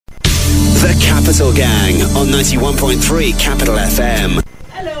The Capital Gang on 91.3 Capital FM.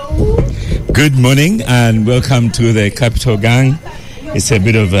 Hello. Good morning and welcome to the Capital Gang. It's a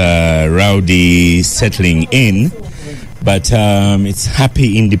bit of a rowdy settling in, but it's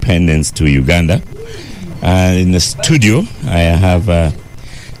happy independence to Uganda. In the studio, I have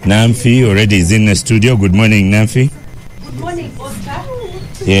Namfi already is in the studio. Good morning, Namfi. Good morning, Oscar.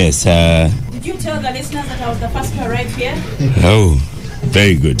 Yes. Did you tell the listeners that I was the first to arrive here? Oh,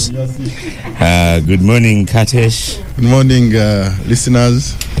 very good. Good morning, Katesh. Good morning,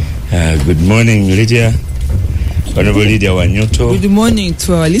 listeners. Good morning, Lydia. Honorable Lydia Wanyoto. Good morning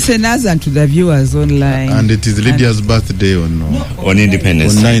to our listeners and to the viewers online. And it is Lydia's birthday on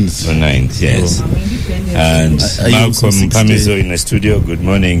Independence. On 9th. On 9th, yes. So. And Malcolm Pamizo in the studio. Good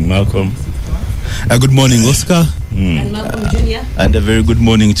morning, Malcolm. Good morning, Oscar. And Malcolm Jr. And a very good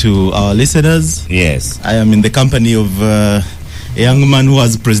morning to our listeners. Yes. I am in the company of a young man who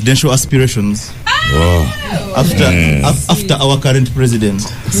has presidential aspirations. After our current president.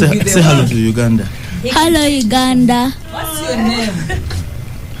 Say hello to Uganda. Hello, Uganda. What's your name?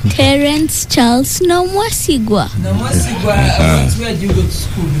 Terence Charles Nomwasigwa. Where do you go to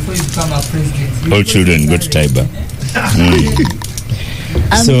school before you become a president? All children go to Taiba.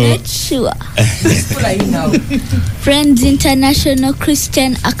 I'm not sure. What school are you now? Friends International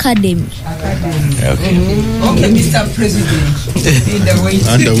Christian Academy. Okay. Okay, Mr. President. In the way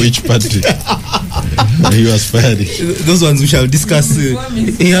Under which party? He was fired. Those ones we shall discuss.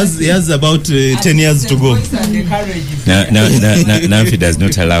 He has about 10 years to go. Now, if he does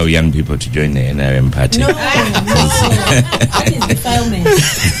not allow young people to join the NRM party. No, that is defilement.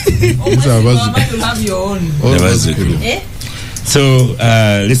 You have your own. So,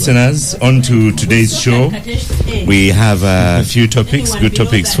 listeners, on to today's show. We have a few topics, good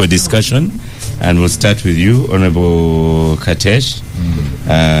topics for discussion. And we'll start with you, Honorable Katesh.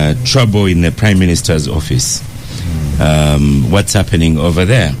 Trouble in the Prime Minister's office. What's happening over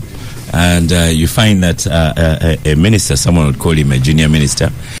there? And you find that a minister, someone would call him a junior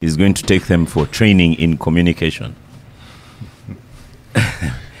minister, is going to take them for training in communication.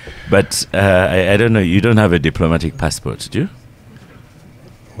 But I don't know, you don't have a diplomatic passport, do you?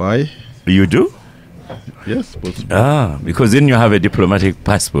 Why? You do? Yes, possible. Because then you have a diplomatic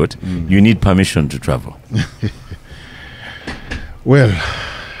passport, you need permission to travel. Well,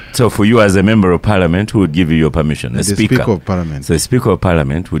 so for you as a member of parliament, who would give you your permission? The Speaker of Parliament. So the Speaker of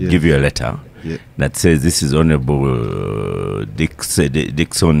Parliament would give you a letter that says this is Honorable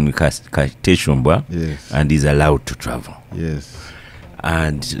Dixon Kateshumbwa and is allowed to travel. Yes.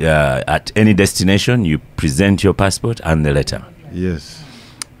 And at any destination, you present your passport and the letter. Yes.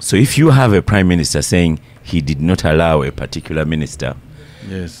 So if you have a prime minister saying he did not allow a particular minister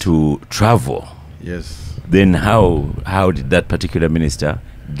to travel, then how did that particular minister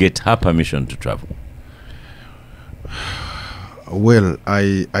get her permission to travel? Well,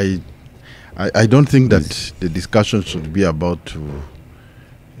 I don't think that the discussion should be about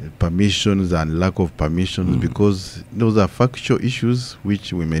permissions and lack of permissions, because those are factual issues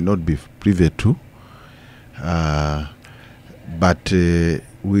which we may not be privy to. But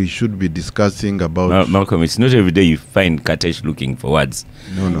we should be discussing about... Malcolm, it's not every day you find Katesh looking for words.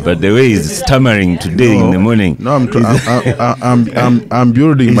 No. But the way he's stammering today in the morning... No, I'm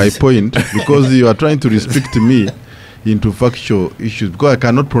building my point, because you are trying to restrict me into factual issues, because I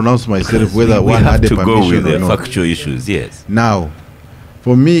cannot pronounce myself whether one had a permission or not. We have to go with the factual issues, yes. Now,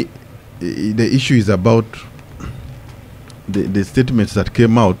 for me, the issue is about the statements that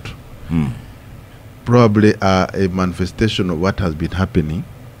came out. Probably are a manifestation of what has been happening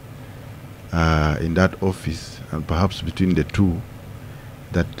in that office, and perhaps between the two,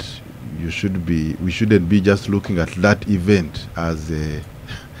 that we shouldn't be just looking at that event as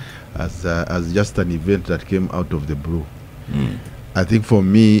just an event that came out of the blue. I think for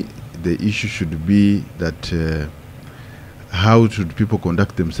me the issue should be that how should people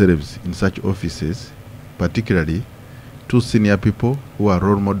conduct themselves in such offices, particularly two senior people who are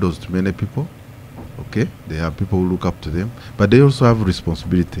role models to many people. Okay, they have people who look up to them, but they also have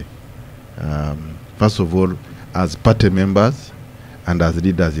responsibility. First of all, as party members and as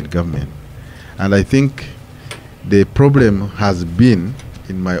leaders in government. And I think the problem has been,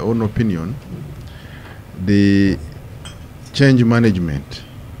 in my own opinion, the change management,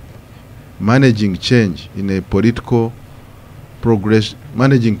 managing change in a political progress,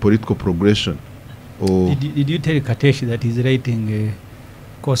 managing political progression. Or did you tell Katesh that he's writing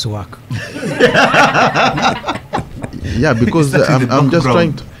coursework? Yeah, because I'm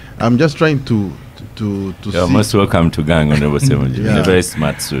just trying to You're most welcome to gang, Honorable Semunji, in a very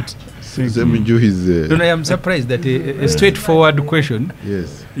smart suit. Seminju is... No, I am surprised that a straightforward question.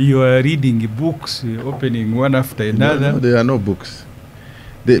 Yes. You are reading books, opening one after another. No, there are no books.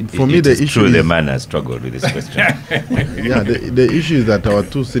 For me, It the is issue true is... the man has struggled with this question. Yeah, the issue is that our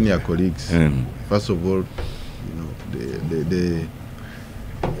two senior colleagues, first of all,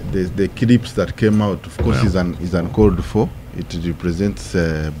 the clips that came out, of course, is uncalled for. It represents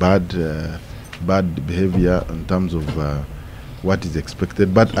bad behavior in terms of what is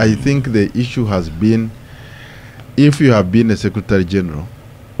expected. But I think the issue has been, if you have been a Secretary General,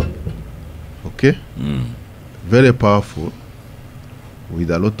 okay, very powerful, with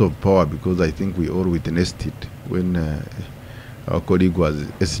a lot of power, because I think we all witnessed it when our colleague was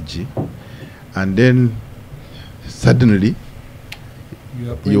SG, and then suddenly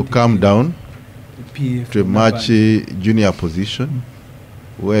you come down to a much junior position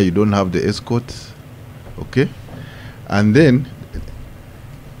where you don't have the escorts, okay, and then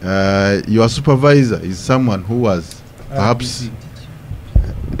your supervisor is someone who was perhaps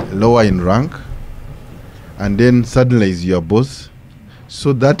lower in rank, and then suddenly is your boss.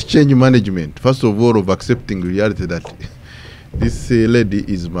 So that change management, first of all, of accepting reality that this lady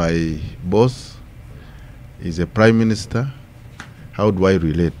is my boss, is a prime minister, how do I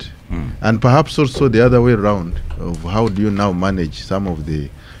relate? And perhaps also the other way around, of how do you now manage some of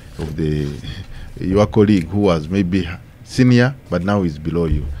your colleague who was maybe senior but now is below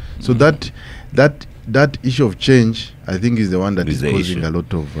you. So that issue of change, I think, is the one that is causing issue. A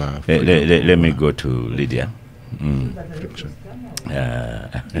lot of let me go to Lydia. Friction.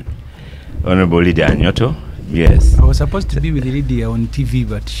 Honorable Lydia Nyoto. Yes. I was supposed to be with Lydia on TV,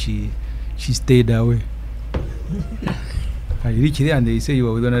 but she stayed away. I reached there and they say you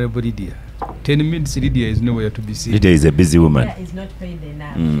were with Honorable Lydia. 10 minutes, Lydia is nowhere to be seen. Lydia is a busy woman. Lydia is not paid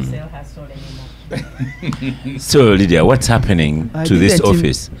enough to sell her soul anymore. So, Lydia, what's happening to this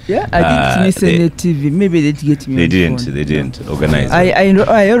office? I didn't listen to TV. Maybe they get me. They didn't organize.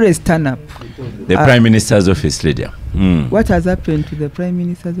 I always turn up. The Prime Minister's office, Lydia. What has happened to the Prime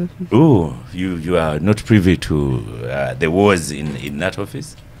Minister's office? Oh, you are not privy to the wars in that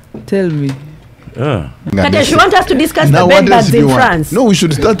office? Tell me. Katesh, you want us to discuss the bed bugs in France? No, we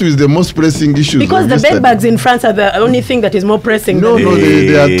should start with the most pressing issues. Because the bed bugs in France are the only thing that is more pressing. No,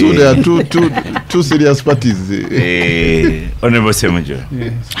 there are two serious parties. Honorable Semujo.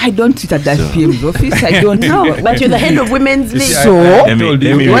 Yes. I don't sit at that PM's office. I don't know. But you're the head of Women's League. So,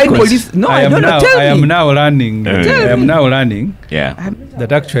 why police? No, I don't know. Tell me. I am now learning. Yeah.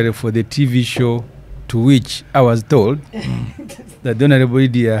 That actually for the TV show to which I was told that the Honorable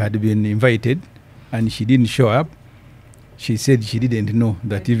Lydia had been invited and she didn't show up. She said she didn't know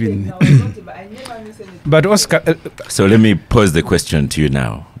that even. But Oscar. So let me pose the question to you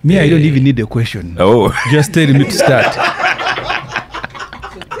now. Me, I don't even need a question. Oh. Just tell me to start.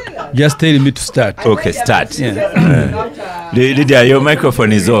 Just tell me to start. Okay, start. Yeah. Lydia, your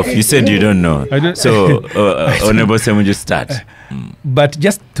microphone is off. You said you don't know. So, Honorable Semuju, start. But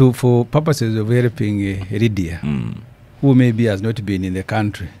just for purposes of helping Lydia, who maybe has not been in the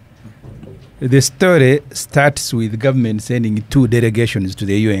country, the story starts with government sending 2 delegations to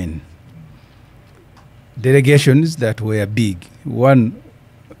the UN. Delegations that were big. One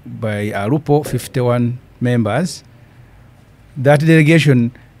by Arupo, 51 members. That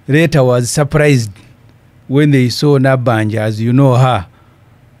delegation later was surprised when they saw Nabanja, as you know her,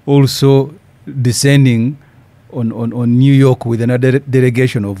 also descending on New York with another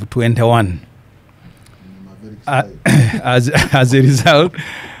delegation of 21. As a result,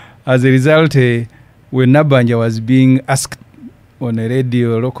 when Nabanja was being asked on a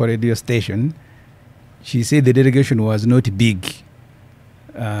local radio station, she said the delegation was not big.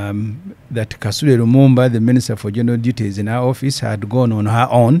 That Kasule Lumumba, the Minister for General Duties in her office, had gone on her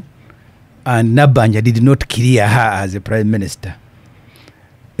own, and Nabanja did not clear her as a Prime Minister.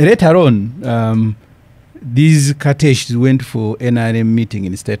 Later on, these Katesh went for NRM meeting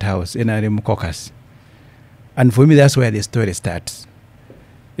in the State House, NRM caucus. And for me, that's where the story starts.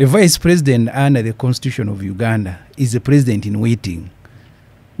 A vice president under the Constitution of Uganda is a president in waiting,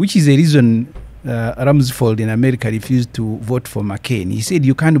 which is a reason Rumsfeld in America refused to vote for McCain. He said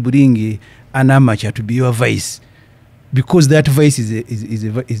you can't bring an amateur to be your vice because that vice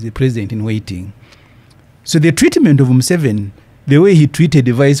is a president in waiting. So the treatment of Museveni, the way he treated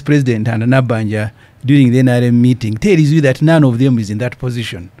the vice president and Nabanja during the NRM meeting, tells you that none of them is in that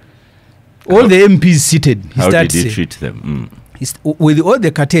position. All the MPs seated. How did he treat them? With all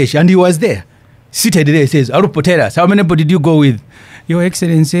the Katesh, and he was there. Seated there, he says, Arupo, tell us, how many people did you go with? Your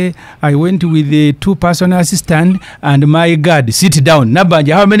Excellency, I went with the 2 personal assistants and my guard. Sit down.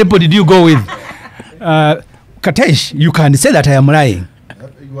 Nabanja, how many people did you go with? Katesh, you can say that I am lying.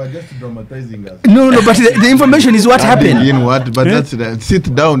 You are just dramatizing us. No, but the information is what happened. In what? But that's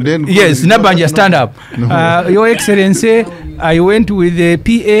sit down then. Yes, Nabanja, stand up. No. Your Excellency, I went with the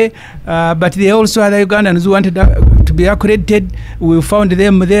PA, but they also had Ugandans who wanted to be accredited. We found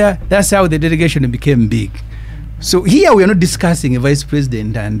them there. That's how the delegation became big. So here we are not discussing a vice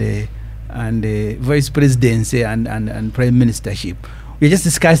president and vice presidency and prime ministership. We're just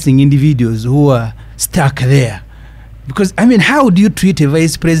discussing individuals who are stuck there. Because, I mean, how do you treat a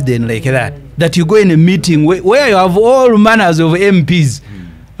vice president like that? That you go in a meeting where you have all manners of MPs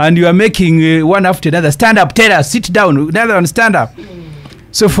and you are making one after another, stand up, tell us, sit down, another one, stand up.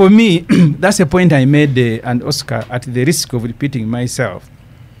 So for me, that's a point I made, and Oscar, at the risk of repeating myself,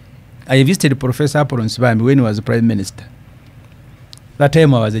 I visited Professor Apollo Nsibambi when he was Prime Minister. That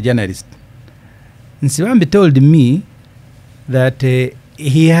time I was a journalist. Nsibambi told me that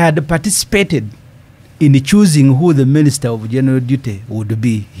he had participated in choosing who the Minister of General Duty would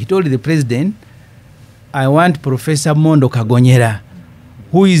be. He told the President, I want Professor Mondo Kagonyera,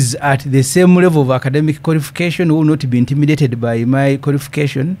 who is at the same level of academic qualification, who will not be intimidated by my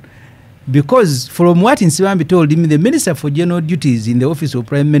qualification, because from what Nsibambi told him, the Minister for General Duties in the office of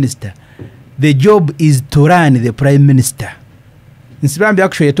Prime Minister, the job is to run the Prime Minister. Nsibambi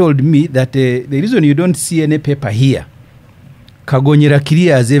actually told me that the reason you don't see any paper here, Kagonyera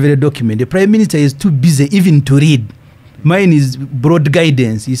clears every document. The Prime Minister is too busy even to read. Mine is broad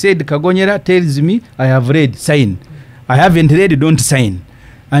guidance. He said, Kagonyera tells me, I have read, sign. I haven't read, don't sign.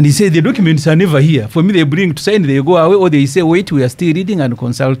 And he said, the documents are never here. For me, they bring to sign, they go away, or they say, wait, we are still reading and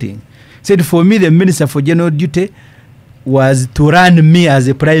consulting. He said, for me, the Minister for General Duty was to run me as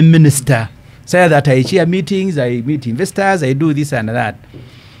a Prime Minister. So that I chair meetings, I meet investors, I do this and that.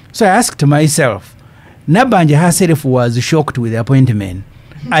 So I asked myself, Nabanja herself was shocked with the appointment.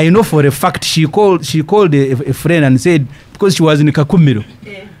 I know for a fact she called a friend and said, because she was in Kakumiro,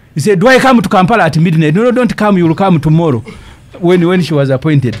 he said, do I come to Kampala at midnight? No, don't come, you will come tomorrow. When she was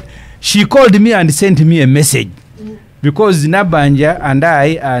appointed, she called me and sent me a message, because Nabanja and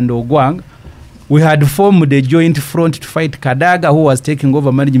I and Ogwang, we had formed a joint front to fight Kadaga, who was taking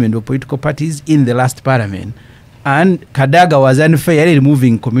over management of political parties in the last parliament. And Kadaga was unfairly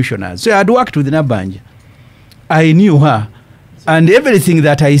removing commissioners. So I had worked with Nabanja. I knew her. And everything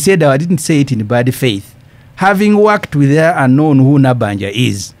that I said, I didn't say it in bad faith. Having worked with her and known who Nabanja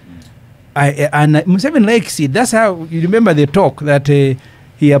is. And Museveni likes it. That's how, you remember the talk that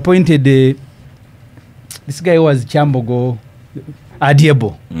he appointed, this guy was Chambogo,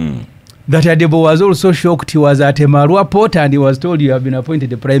 Adiebo. That Adebo was also shocked. He was at a Marua port and he was told, you have been appointed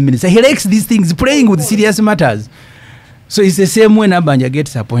the Prime Minister. He likes these things, playing with serious matters. So it's the same when Nabanja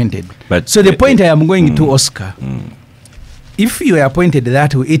gets appointed. But so the point I am going to, Oscar, if you are appointed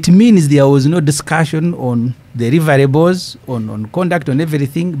that way, it means there was no discussion on the deliverables, on conduct, on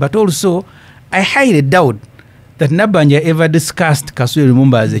everything. But also, I highly doubt that Nabanja ever discussed Kasule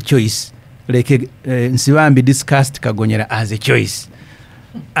Lumumba as a choice, like Nsibambi discussed Kagonyera as a choice.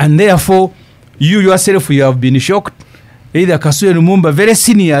 And therefore, you yourself, you have been shocked. Either Kasule Lumumba, very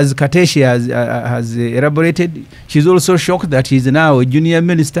senior as Kateshi has elaborated, she's also shocked that he's now a junior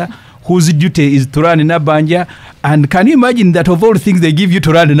minister whose duty is to run Nabanja. And can you imagine that of all things they give you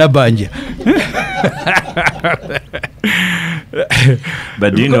to run Nabanja?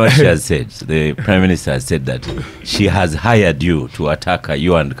 But do you know what she has said? The Prime Minister has said that she has hired you to attack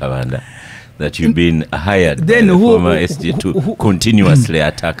you and Kavanda. That you've been hired then by the former SG to continuously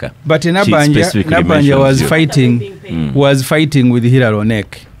attack her. But Nabanja was fighting with Hilary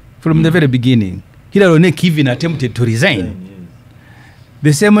Onek from the very beginning. Hilary Onek even attempted to resign.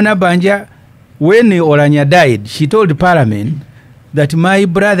 The same Nabanja, when Oranya died, she told Parliament that my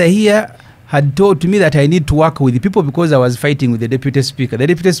brother here had told me that I need to work with the people because I was fighting with the Deputy Speaker. The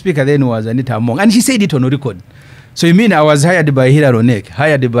Deputy Speaker then was Anita Among. And she said it on record. So you mean I was hired by Hilary Onek,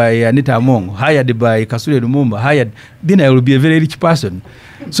 hired by Anita Among, hired by Kasule Lumumba, then I will be a very rich person.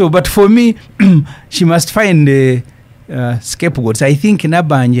 So, but for me, she must find scapegoats. I think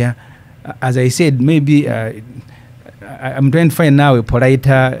Nabanja, as I said, maybe I'm trying to find now a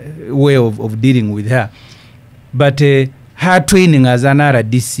politer way of dealing with her. But her training as an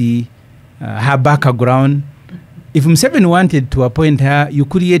RDC, her background, if Museveni wanted to appoint her, you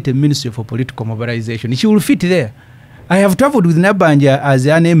create a Ministry for Political Mobilization. She will fit there. I have traveled with Nabanja as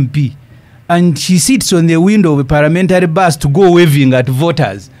an MP, and she sits on the window of a parliamentary bus to go waving at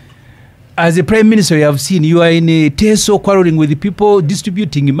voters. As a Prime Minister, you have seen, you are in a Teso quarreling with the people,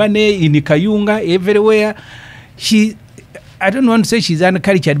 distributing money in Kayunga, everywhere. I don't want to say she's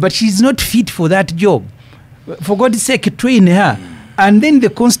uncultured, but she's not fit for that job. For God's sake, train her. And then the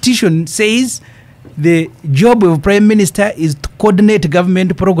Constitution says The job of Prime Minister is to coordinate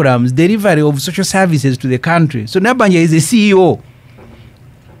government programs, delivery of social services to the country. So Nabanja is a CEO.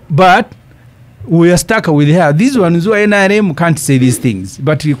 But we are stuck with her. These ones who are NRM can't say these things.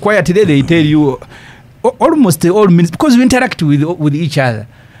 But quietly they tell you almost all ministers, because we interact with each other.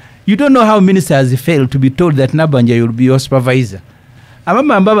 You don't know how ministers fail to be told that Nabanja will be your supervisor.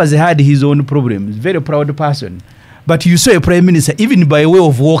 Amama Mbabazi had his own problems, very proud person. But you saw a prime minister, even by way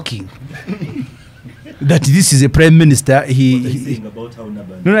of walking, that this is a prime minister. About how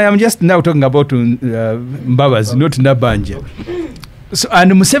No, I'm just now talking about Mbabazi, not Nabanja. So,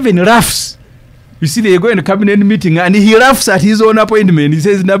 and Museveni laughs. You see, they go in a cabinet meeting and he laughs at his own appointment. He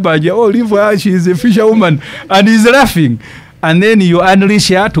says, Nabanja, oh, leave her, she is a fisherwoman. And he's laughing. And then you unleash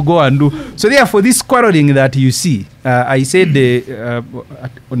her to go and do. So therefore, this quarreling that you see, I said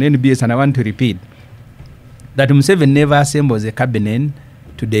on NBS, and I want to repeat, that Museveni never assembles a cabinet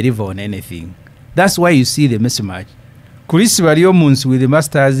to deliver on anything. That's why you see the mismatch. Chris Wariomuns with a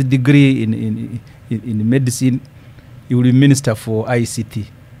master's degree in medicine, he will be minister for ICT.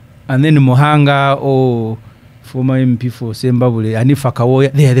 And then Mohanga or former MP for Zimbabwe, Anifa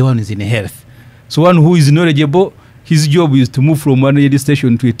Kawoya, they are the ones in health. So one who is knowledgeable, his job is to move from one radio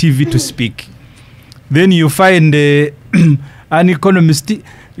station to a TV to speak. Then you find an economist,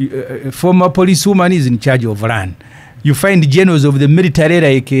 former policewoman is in charge of land. You find generals of the military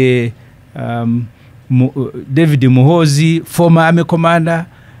like David Muhoozi, former army commander,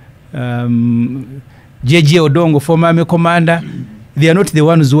 J.J. Odongo, former army commander. They are not the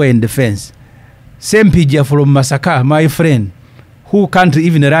ones who are in defense. Sempija from Masaka, my friend, who can't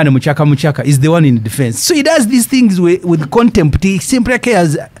even run Muchaka, is the one in defense. So he does these things with contempt. He simply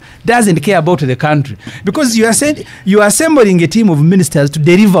doesn't care about the country. Because you are assembling a team of ministers to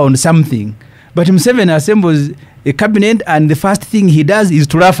deliver on something. But Museveni assembles a cabinet and the first thing he does is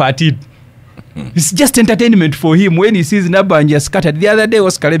to laugh at it. It's just entertainment for him when he sees Nabanja scattered. The other day,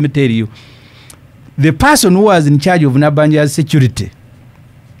 Oscar, let me tell you, the person who was in charge of Nabanja's security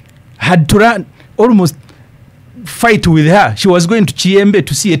had to run, almost fight with her. She was going to Chiembe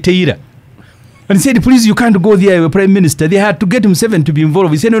to see a tailor. And he said, please, you can't go there, you're Prime Minister. They had to get Museveni to be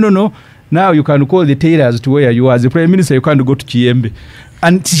involved. He said, no. Now you can call the tailors to where you are. As a Prime Minister, you can't go to Chiembe.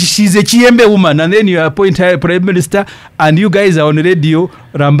 And she's a Chiembe woman. And then you appoint her Prime Minister, and you guys are on radio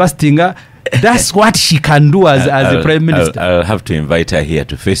lambasting her. That's what she can do as a Prime Minister. I'll have to invite her here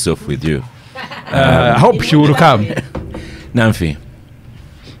to face off with you. I hope she will come. Namfi,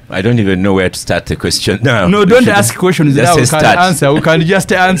 I don't even know where to start the question now. No, don't ask questions now. We can answer. We can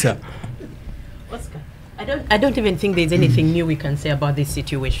just answer. Oscar, I don't even think there's anything new we can say about this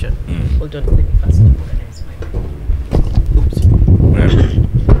situation. Hold on, let me pass it.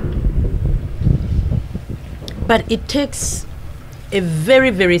 But it takes a very,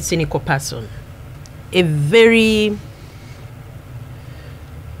 very cynical person, a very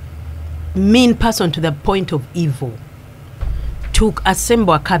mean person to the point of evil, to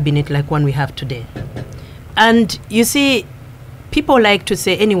assemble a cabinet like one we have today. And you see, people like to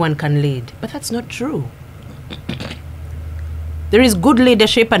say anyone can lead, but that's not true. There is good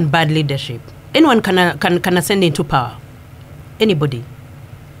leadership and bad leadership. Anyone can ascend into power. Anybody.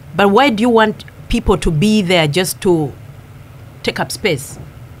 But why do you want people to be there just to take up space?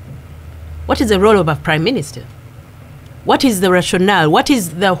 What is the role of a prime minister? What is the rationale? What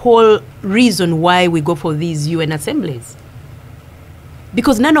is the whole reason why we go for these UN assemblies?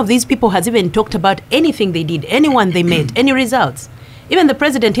 Because none of these people has even talked about anything they did, anyone they met, any results. Even the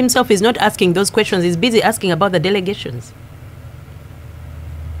president himself is not asking those questions. He's busy asking about the delegations.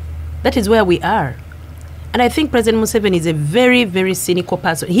 That is where we are. And I think President Museveni is a very, very cynical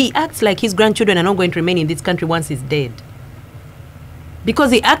person. He acts like his grandchildren are not going to remain in this country once he's dead.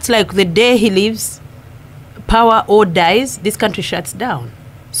 Because he acts like the day he leaves power or dies, this country shuts down.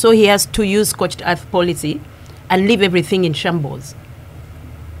 So he has to use scorched earth policy and leave everything in shambles.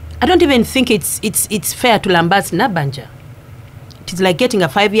 I don't even think it's fair to lambast Nabanja. It is like getting a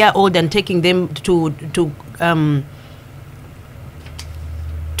 5-year-old and taking them to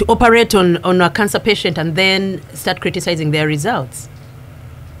operate on a cancer patient and then start criticizing their results.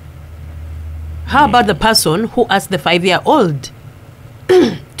 How about the person who asked the 5-year-old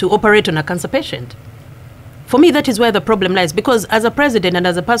to operate on a cancer patient? For me, that is where the problem lies, because as a president and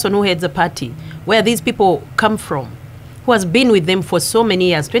as a person who heads a party, where these people come from, who has been with them for so many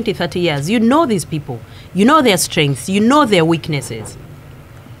years, 20, 30 years, you know these people, you know their strengths, you know their weaknesses,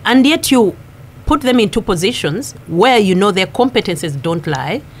 and yet you put them into positions where you know their competences don't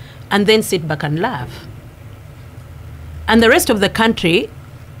lie, and then sit back and laugh. And the rest of the country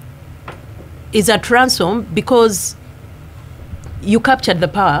is at ransom because you captured the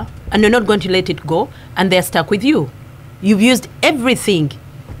power and you're not going to let it go, and they're stuck with you. You've used everything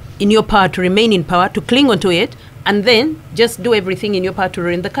in your power to remain in power, to cling onto it, and then just do everything in your power to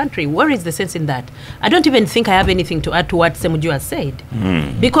ruin the country. Where is the sense in that? I don't even think I have anything to add to what Semuju has said.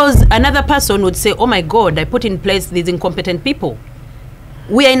 Because another person would say, oh my God, I put in place these incompetent people.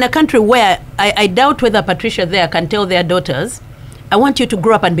 We are in a country where I doubt whether Patricia there can tell their daughters, I want you to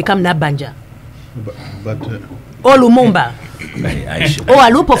grow up and become Nabanja. Or Lumumba. Or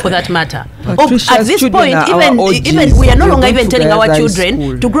Alupo for that matter. At this point, even we are no longer even telling our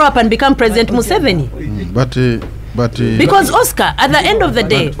children to grow up and become President Museveni. Because Oscar, at the end of the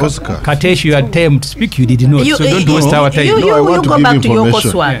day, Oscar, Katesh, you attempt to speak, you did not, so don't waste our time. I want you go back to your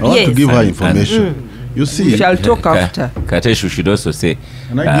information. Koswa. I want to give her information. You see, We shall talk after. Katesh, we should also say,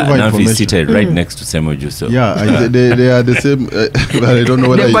 and I give her Nafi is information. seated right next to Semuju. So. Yeah, they are the same. But I don't know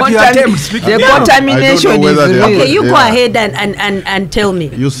whether The contamination I don't know is whether they real. are- Okay, you go Yeah. ahead and tell me.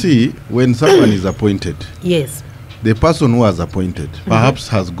 You see, when someone is appointed, Yes. the person who was appointed perhaps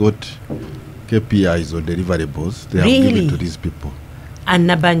has got KPIs or deliverables. They have Really? given to these people. And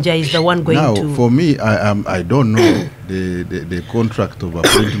Nabanja is the one going Now, to... for me, I don't know the contract of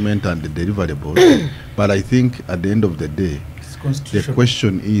appointment and the deliverables, but I think at the end of the day, the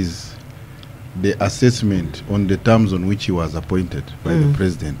question is the assessment on the terms on which he was appointed by the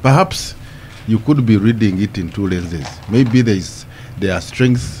president. Perhaps you could be reading it in two lenses. Maybe there are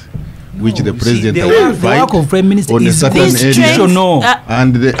strengths which the president the has work of Prime Minister on a is certain These area. strengths, Constitutional.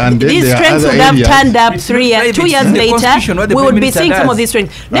 And then these there are strengths other would have areas. turned up It's 2 years in the later. Constitution what the We Prime would be Minister seeing some does. of these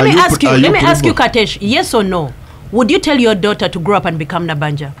strengths. Are Let me you ask you. are you Let me ask you, credible? Katesh. Yes or no? Would you tell your daughter to grow up and become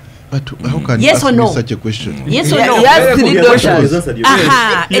Nabanja? But how can Yes you or ask no? me such a question? Yes or Yeah, no? he has three daughters.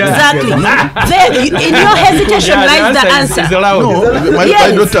 Aha, exactly. There, in your hesitation lies the answer. No, my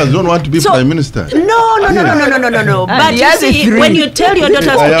Yes. daughters don't want to be So- prime minister. No. But he you has see, three. when you tell your daughters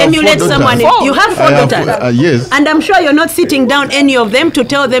I to have emulate four someone, daughters. you have four I have daughters. yes. And I'm sure you're not sitting down any of them to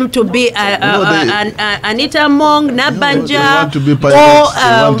tell them to be Anita Mong, Nabanja, they want to be or pilots,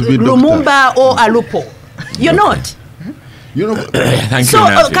 they want to be Lumumba or Alupo. You're not. You know, Thank So, you,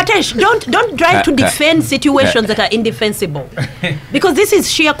 Nafi. Katesh, don't try to defend situations that are indefensible, because this is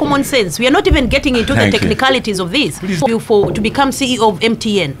sheer common sense. We are not even getting into Thank the you. technicalities of this. To become CEO of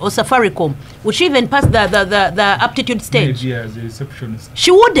MTN or Safaricom, would she even pass the aptitude stage? As a receptionist. She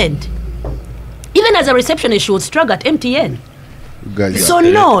wouldn't. Even as a receptionist, she would struggle at MTN. you guys So are,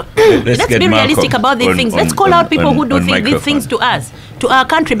 no, let's let's get be realistic Malcolm about these on- things. on- Let's call out people on- who do on these things to us, to our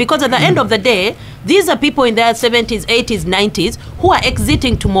country, because at the end of the day, these are people in their 70s, 80s, 90s who are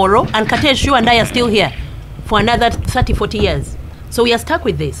exiting tomorrow, and Katesh, you and I are still here for another 30, 40 years. So we are stuck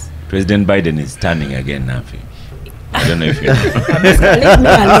with this. President Biden is turning again, Nafi. I don't know if you know. Leave me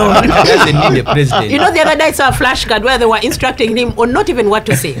alone. Doesn't need a president. You know, the other day I saw a flashcard where they were instructing him on not even what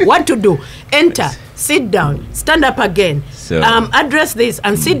to say, what to do. Enter, sit down, stand up again, So- address this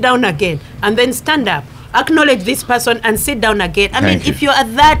and sit down again, and then stand up. Acknowledge this person and sit down again. I mean, Thank you. if you're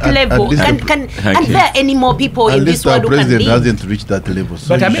at that At level, least are you. there any more people at in least this our world who can president lead? hasn't reached that level. So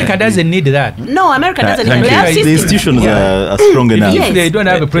But you America should doesn't need that. No, America doesn't. Thank They you. have The systems. institutions Yeah. are strong enough. Yes. If they don't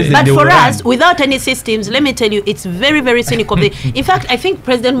have a president, But they for will us, run. without any systems, let me tell you, it's very, very cynical. In fact, I think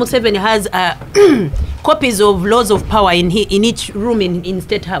President Museveni has copies of laws of power in each room in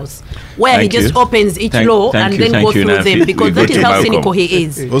State House, where Thank he just you. opens each Thank- law thank and you, then thank goes you, through Nafi. them, We because go that to is how Malcolm. cynical he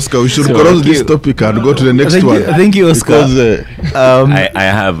is. Oscar, we should So- close this topic and go to the next one. Thank you, Oscar. Because, I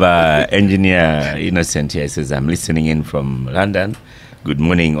have engineer Innocent here. He says, I'm listening in from London. Good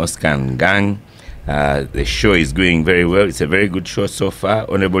morning, Oscar and gang. The show is going very well. It's a very good show so far.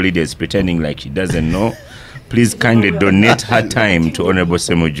 Honorable Lydia is pretending like she doesn't know. Please kindly donate her time to Honorable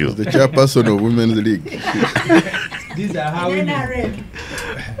Semuju. the chairperson of Women's League. These are how we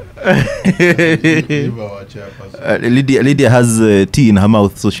Give our chairperson. Lydia has tea in her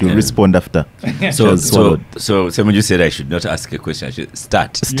mouth, so she'll respond after. So has swallowed. Semuju said I should not ask a question. I should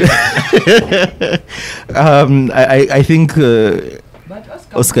start. I think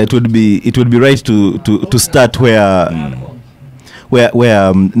Oscar, it would be right to start where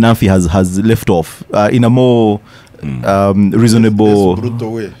Nafi has left off in a more reasonable. This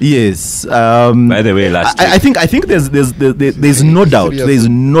brutal way. Yes. By the way, last I think there's no doubt. There's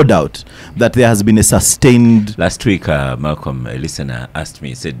no doubt that there has been a sustained. Last week, Malcolm, a listener, asked me,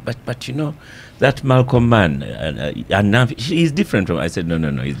 he said, but you know, that Malcolm man, and now he's different from, I said, no,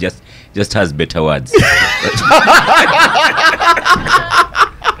 he just has better words.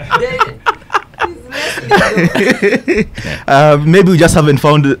 Maybe we just haven't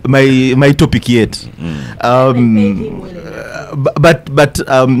found my topic yet. But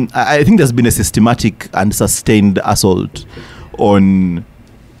I think there's been a systematic and sustained assault on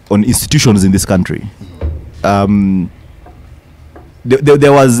on institutions in this country.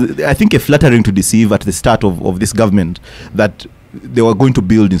 There was, I think, a flattering to deceive at the start of this government that they were going to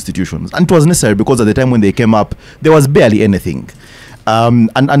build institutions. And it was necessary because at the time when they came up, there was barely anything.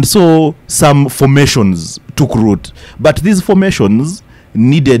 And so some formations took root. But these formations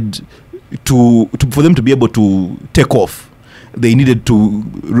needed to for them to be able to take off, they needed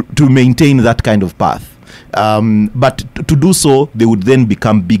to maintain that kind of path. But to do so, they would then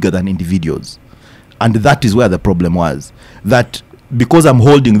become bigger than individuals. And that is where the problem was. That because I'm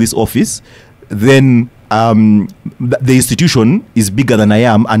holding this office, then the institution is bigger than I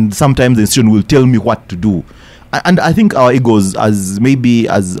am, and sometimes the institution will tell me what to do. And I think our egos, as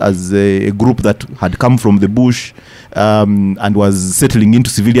a group that had come from the bush and was settling into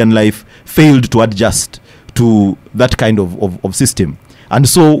civilian life, failed to adjust to that kind of system. And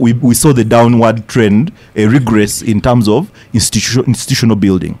so we saw the downward trend, a regress in terms of institutional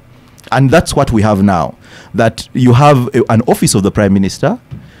building. And that's what we have now, that you have an office of the Prime Minister,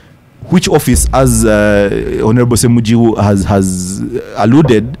 which office, as Honorable Semuji has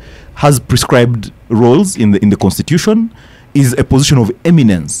alluded, has prescribed roles in the Constitution, is a position of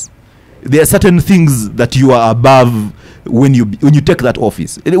eminence. There are certain things that you are above when you take that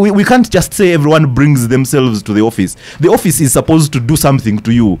office. We can't just say everyone brings themselves to the office. The office is supposed to do something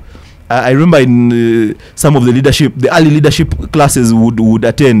to you. I remember in some of the early leadership classes would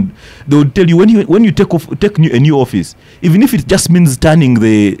attend. They would tell you when you take a new office, even if it just means turning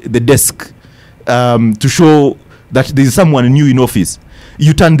the desk to show that there is someone new in office,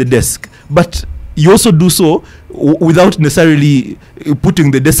 you turn the desk. But you also do so without necessarily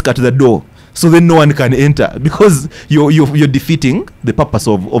putting the desk at the door, so then no one can enter, because you're defeating the purpose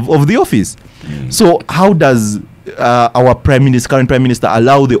of the office. So how does our current Prime Minister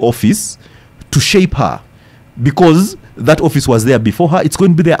allow the office to shape her? Because that office was there before her, it's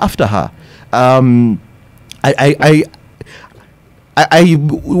going to be there after her. I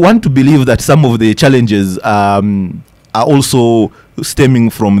want to believe that some of the challenges are also stemming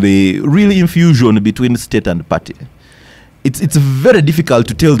from the really infusion between state and party. It's very difficult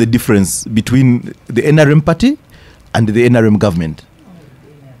to tell the difference between the NRM party and the NRM government.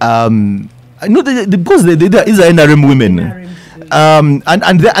 No, because there is a NRM women,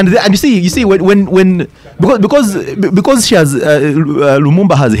 and you see when because she has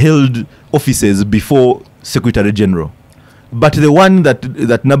Lumumba has held offices before Secretary General, but the one that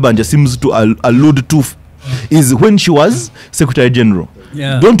Nabanja seems to allude to is when she was Secretary General.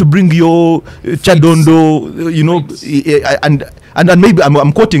 Yeah. Don't bring your Chadondo, and maybe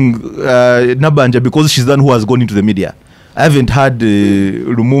I'm quoting Nabanja because she's the one who has gone into the media. I haven't had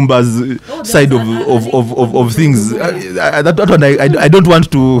Lumumba's side of things. That one I don't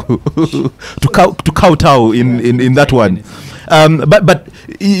want to kowtow in that one. But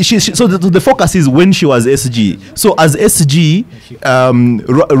so the focus is when she was SG. So as SG,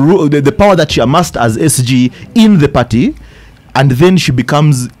 the power that she amassed as SG in the party, and then she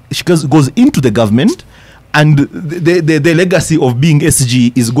goes into the government, and the legacy of being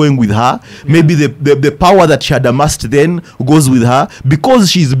SG is going with her. Maybe the power that she had amassed then goes with her, because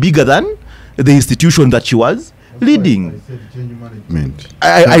she's bigger than the institution that she was leading.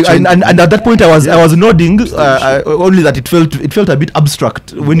 And at that point I was nodding, only that it felt a bit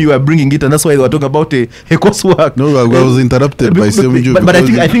abstract when you were bringing it, and that's why they were talking about a coursework. No, I was interrupted by Semuju. But I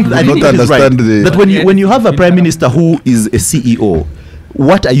think it is right that when you have a Prime Minister who is a CEO,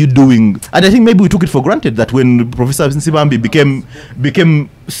 what are you doing? And I think maybe we took it for granted that when Professor Nsibambi became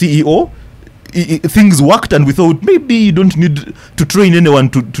CEO, things worked, and we thought maybe you don't need to train anyone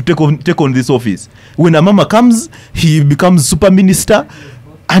to take on this office. When Amama comes, he becomes super minister,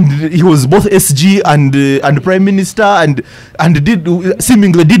 and he was both SG and Prime Minister, and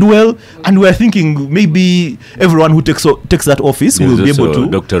seemingly did well. And we're thinking maybe everyone who takes that office will be able to.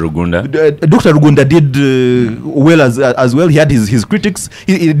 Dr. Rugunda. Dr. Rugunda did well as well. He had his critics,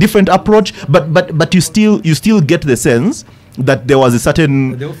 a different approach, but you still get the sense that there was a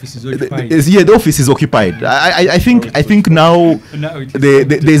certain. The office is occupied. The office is occupied. I think now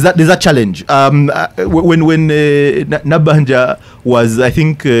there's that challenge. When Nabanja was, I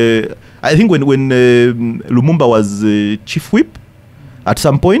think when Lumumba was chief whip, at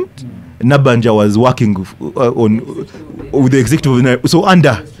some point, Nabanja was working with the executive. So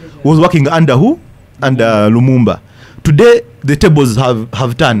was working under who? Under Lumumba. Today the tables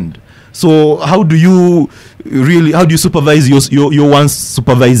have turned. So how do you supervise your once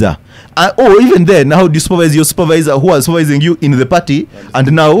supervisor? Even then, how do you supervise your supervisor who was supervising you in the party,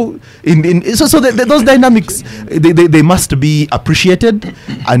 and now those dynamics they must be appreciated,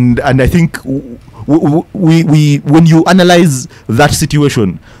 and I think we when you analyze that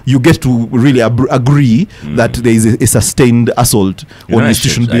situation, you get to really agree that there is a sustained assault on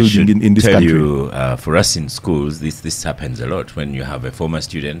institution building in this country. You, for us in schools, this happens a lot. When you have a former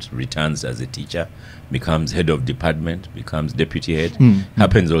student returns as a teacher, becomes head of department, becomes deputy head,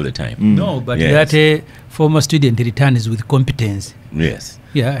 happens all the time. No, but that a former student returns with competence. Yes.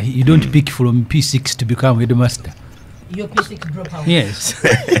 Yeah, you don't pick from P6 to become headmaster. Your P6 dropout. Yes.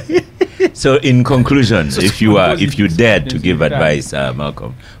 So, in conclusion, if you dared to give advice,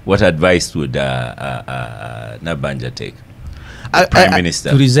 Malcolm, what advice would Nabanja take? Prime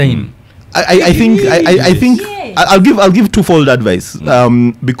Minister to resign. I think I'll give twofold advice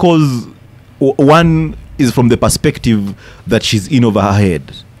because one is from the perspective that she's in over her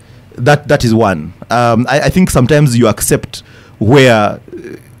head. That is one. I think sometimes you accept where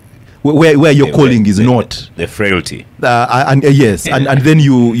your calling is not the frailty, and yes, and then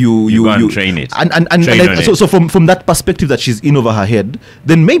you go and train it, and so from that perspective that she's in over her head,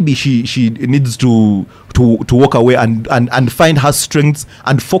 then maybe she needs to walk away and find her strengths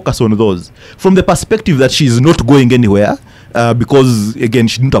and focus on those. From the perspective that she's not going anywhere, because again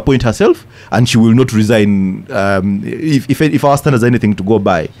she didn't appoint herself and she will not resign if our standards are anything to go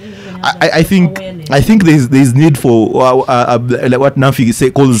by. I think there's need for what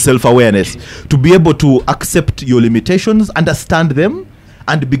Nafi calls self-awareness, to be able to accept your limitations, understand them,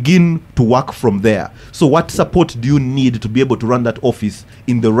 and begin to work from there. So what support do you need to be able to run that office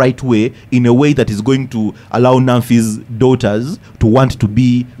in the right way, in a way that is going to allow Nafi's daughters to want to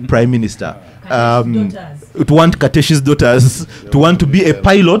be Prime Minister, to want Katesh's daughters to want to be a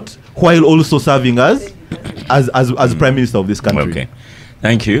pilot while also serving us as Prime Minister of this country. Okay.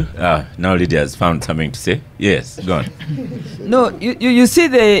 Thank you. Now Lydia has found something to say. Yes, go on. No, you see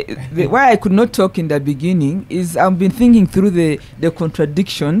the why I could not talk in the beginning is I've been thinking through the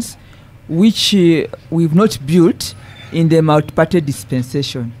contradictions which we've not built in the multi-party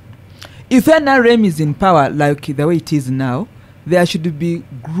dispensation. If NRM is in power like the way it is now, there should be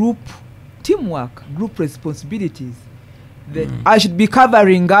group teamwork, group responsibilities. I should be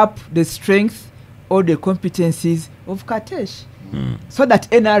covering up the strength or the competencies of Katesh. So that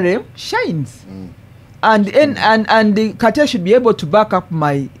NRM shines, and the Katesh should be able to back up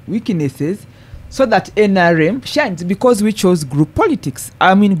my weaknesses, so that NRM shines, because we chose group politics.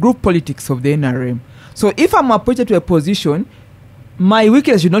 I mean group politics of the NRM. So if I'm appointed to a position, my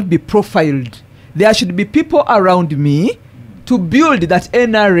weakness should not be profiled. There should be people around me to build that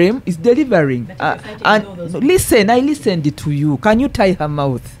NRM is delivering. And listen, I listened to you. Can you tie her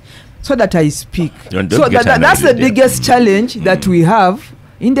mouth so that I speak? Don't so that's the biggest challenge that we have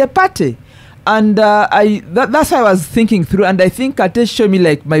in the party. And that's why I was thinking through, and I think Katesh showed me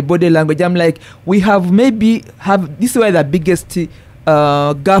like my body language. I'm like, we have this is where the biggest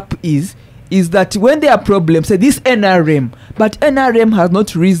gap is that when there are problems, say this NRM, but NRM has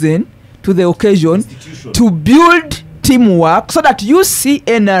not risen to the occasion to build teamwork, so that you see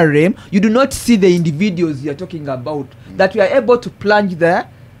NRM, you do not see the individuals you're talking about, that we are able to plunge there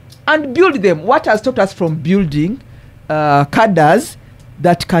and build them. What has stopped us from building cadres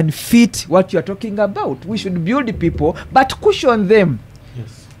that can fit what you're talking about? We should build the people, but cushion them.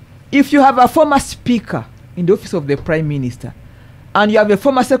 Yes. If you have a former speaker in the office of the Prime Minister, and you have a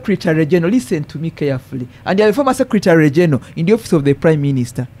former Secretary General, listen to me carefully, and you have a former Secretary General in the office of the Prime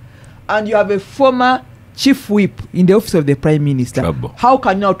Minister, and you have a former Chief Whip in the office of the Prime Minister, how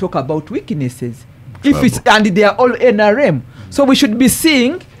can you now talk about weaknesses? If it's, and they are all NRM. So we should be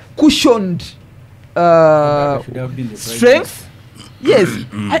seeing cushioned strength. Yes.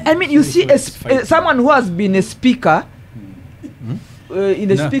 I mean, you see someone who has been a speaker in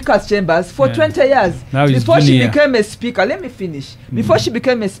the speaker's chambers for 20 years. Before she became a speaker, let me finish. Before she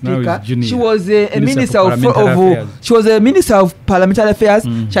became a speaker, she was a minister of parliamentary affairs.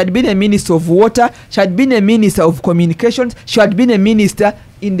 She had been a minister of water. She had been a minister of communications. She had been a minister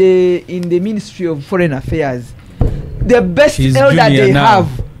in the Ministry of Foreign Affairs. The best elder they have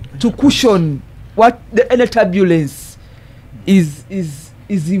to cushion what the turbulence is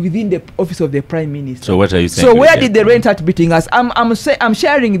within the office of the Prime Minister. So what are you saying? So where did the rain start beating us? I'm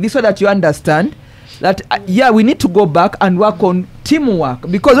sharing this so that you understand that we need to go back and work on teamwork,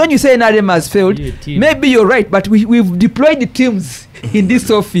 because when you say NRM has failed, maybe you're right, but we've deployed the teams in this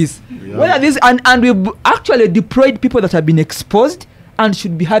office. And we've actually deployed people that have been exposed and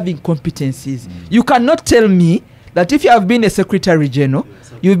should be having competencies. You cannot tell me that if you have been a Secretary General,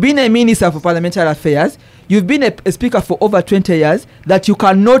 you've been a Minister for Parliamentary Affairs, you've been a Speaker for over 20 years, that you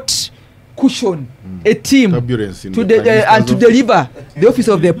cannot cushion a team to deliver the office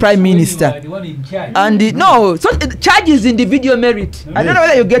of the Prime Minister. The one in charge. And so charge is individual merit. I don't know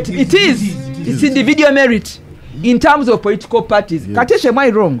whether you get it. It is. It's individual merit in terms of political parties. Katesh, am I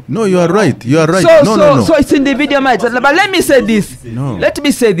wrong? No, you are right. You are right. So it's individual merit. But let me say this. No. Let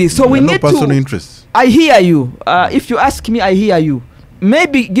me say this. So we need personal to. interests. I hear you. If you ask me, I hear you.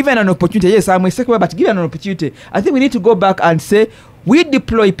 Maybe given an opportunity, yes, I'm a second, but given an opportunity, I think we need to go back and say we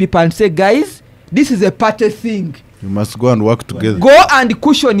deploy people and say, guys, this is a party thing. You must go and work together. Go and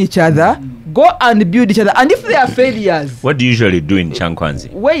cushion each other. Go and build each other. And if there are failures, what do you usually do in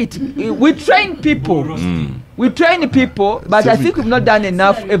Chankwanzi? Wait, we train people. We train people, but I think we've not done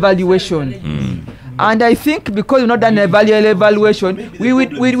enough evaluation. And I think because we've not done evaluation,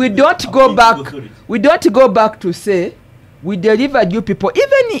 we don't go back. We don't go back to say we delivered you people.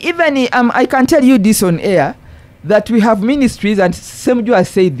 Even I can tell you this on air that we have ministries, and Semju has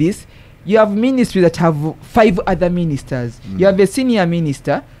said this. You have ministries that have 5 other ministers. You have a senior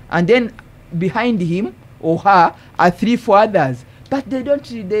minister, and then behind him or her are 3-4 others. But they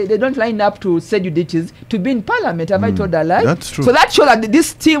don't line up to duties to be in parliament. Have I told a lie? That's true. So that shows that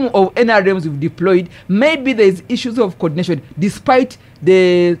this team of NRMs we've deployed, maybe there's issues of coordination despite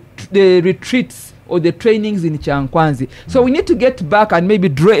the retreats or the trainings in Chankwanzi. So we need to get back and maybe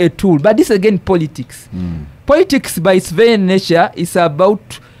draw a tool. But this again, politics. Politics by its very nature is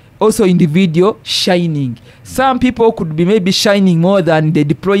about also individual shining. Some people could be maybe shining more than the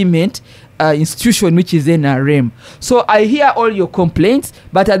deployment institution, which is NRM. So I hear all your complaints,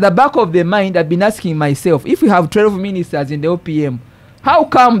 but at the back of the mind, I've been asking myself, if we have 12 ministers in the OPM, how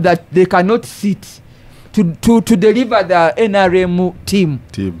come that they cannot sit to deliver the NRM team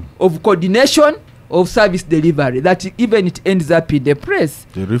of coordination of service delivery, that even it ends up in the press?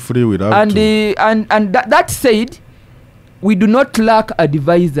 The referee without and that said, we do not lack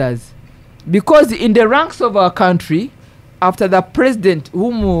advisors, because in the ranks of our country, after the president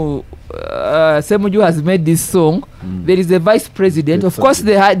whom Semuju has made this song, there is a vice president. Of course,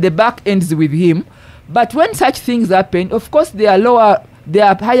 the back ends with him. But when such things happen, of course, there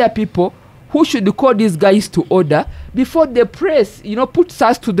are higher people who should call these guys to order before the press, puts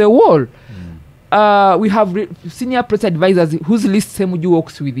us to the wall. We have senior press advisors whose list Semuju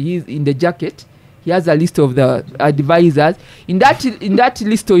works with. He's in the jacket. He has a list of the advisors. In that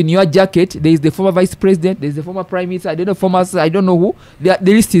list or in your jacket, there is the former vice president, there is the former prime minister, I don't know who. The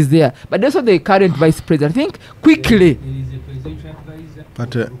list is there. But also the current vice president. I think quickly. But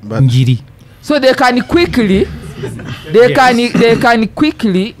Njiri. So they can quickly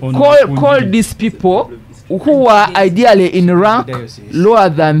call these people who are ideally in rank lower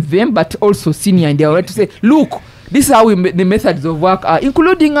than them, but also senior in their way, to say, look, this is how the methods of work are,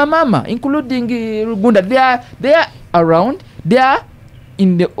 including Amama, including Rugunda. They are around. They are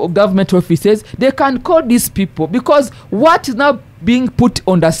in the government offices. They can call these people, because what is now being put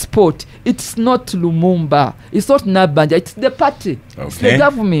on the spot, it's not Lumumba, it's not Nabanja, it's the party, it's the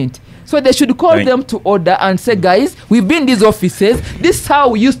government. So they should call them to order and say, guys, we've been in these offices. This is how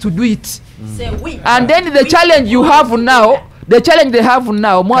we used to do it. And then the challenge you have now. The challenge they have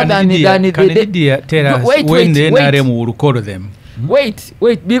now more than tell us when the NRM will call them. Wait,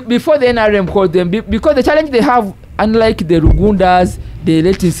 before the NRM call them, because the challenge they have, unlike the Rugundas, the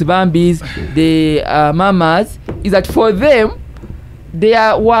Letis Bambis, the Mamas, is that for them,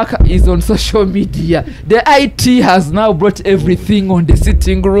 their work is on social media. The IT has now brought everything on the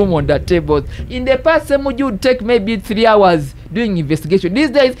sitting room, on the tables. In the past, Semuju would take maybe 3 hours doing investigation. These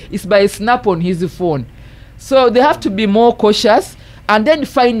days, it's by a snap on his phone. So they have to be more cautious. And then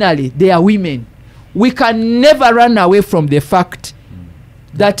finally, they are women. We can never run away from the fact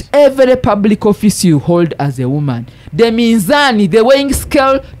that every public office you hold as a woman, the mizani, the weighing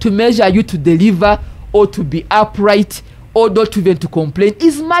scale to measure you to deliver or to be upright or not even to complain,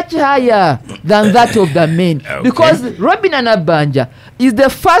 is much higher than that of the men. Okay. Because Robin Anabanja is the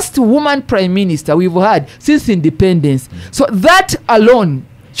first woman prime minister we've had since independence. So that alone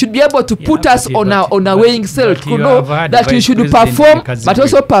should be able to put us on a weighing scale to know that we should perform, but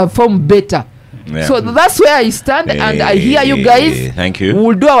also perform better. Yeah. So that's where I stand, and I hear you guys. Thank you. We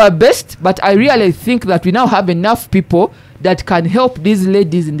will do our best, but I really think that we now have enough people that can help these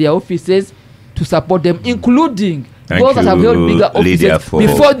ladies in their offices to support them, including those that have held bigger offices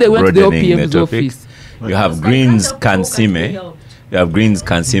before they went to the OPM's office. You have Greens Kansime. You have Greens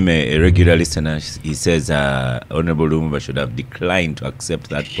Kansime, a regular listener. He says Honorable Lumumba should have declined to accept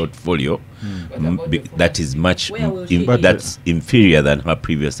that portfolio. That is much that's inferior than her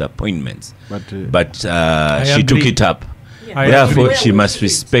previous appointments. But she took it up. Therefore, she must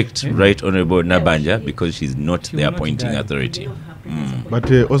respect Right Honorable Nabanja, because she's not the appointing authority. But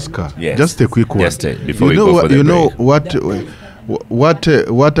Oscar, just a quick one. Before we go for the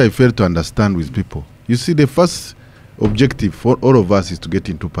what I fail to understand with people. You see, the first objective for all of us is to get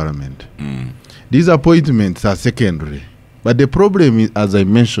into parliament. These appointments are secondary. But the problem is, as I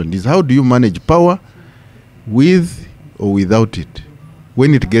mentioned, is how do you manage power with or without it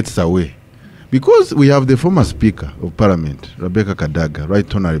when it gets away? Because we have the former Speaker of Parliament, Rebecca Kadaga,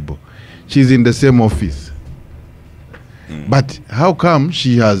 Right Honorable. She's in the same office. But how come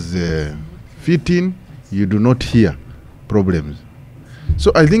she has fit in, you do not hear problems?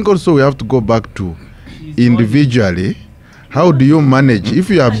 So I think also we have to go back to individually, how do you manage if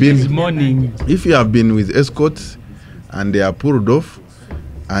you have been with escorts and they are pulled off,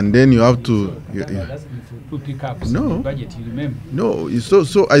 and then you have to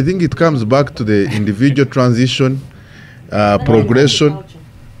so I think it comes back to the individual transition, progression,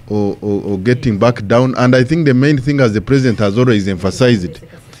 or getting back down. And I think the main thing, as the president has always emphasized,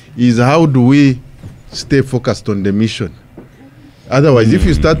 is how do we stay focused on the mission. Otherwise, if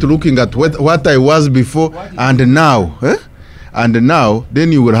you start looking at what I was before and now,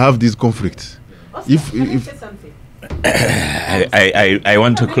 then you will have these conflicts. I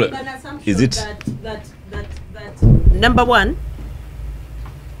want to close. Is it that number one,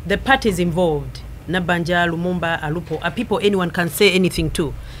 the parties involved, Nabanja, Lumumba, Alupo, are people anyone can say anything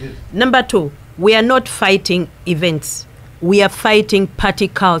to. Yes. Number two, we are not fighting events. We are fighting party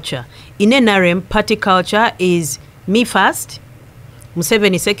culture. In NRM, party culture is me first,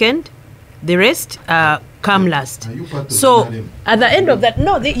 Museveni second, the rest come last. So at the end of that,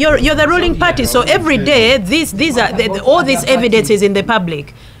 no, you're the ruling party. So every day, these are all this evidence is in the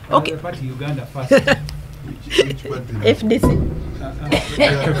public. Okay. FDC.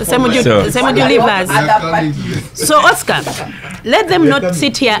 Someone you leave us. So Oscar, let them not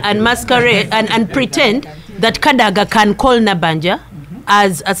sit here and masquerade and pretend that Kadaga can call Nabanja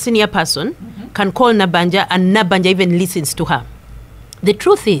as a senior person, can call Nabanja, and Nabanja even listens to her. The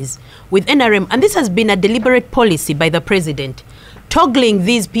truth is, with NRM, and this has been a deliberate policy by the president, toggling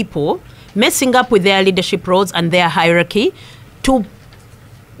these people, messing up with their leadership roles and their hierarchy to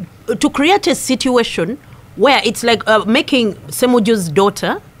create a situation where it's like making Semuju's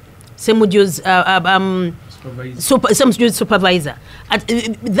daughter, Semuju's supervisor.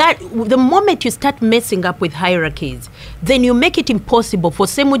 The moment you start messing up with hierarchies, then you make it impossible for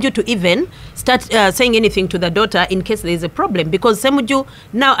Semuju to even start saying anything to the daughter in case there is a problem, because Semuju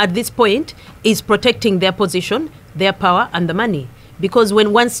now at this point is protecting their position, their power, and the money. Because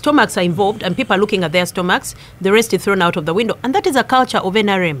once stomachs are involved and people are looking at their stomachs, the rest is thrown out of the window. And that is a culture of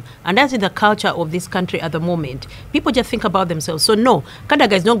NRM. And that is the culture of this country at the moment. People just think about themselves. So no,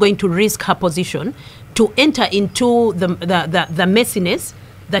 Kadaga is not going to risk her position to enter into the messiness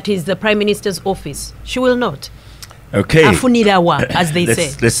that is the Prime Minister's office. She will not. Okay. Afunirawa, as they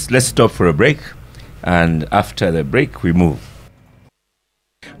say. Let's stop for a break. And after the break, we move.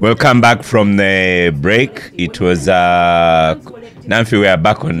 Welcome back from the break. It was Namfi, we are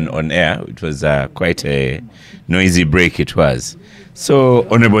back on air. It was quite a noisy break. It was. So,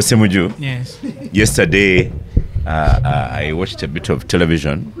 Honorable Semuju. Yes. Yesterday, I watched a bit of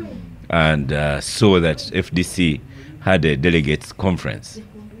television and saw that FDC had a delegates conference,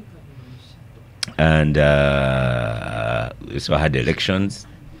 and so had elections.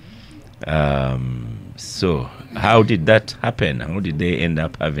 So, how did that happen? How did they end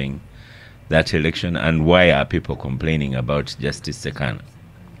up having that election, and why are people complaining about Justice Sekana?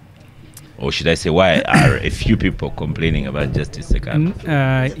 Or should I say, why are a few people complaining about Justice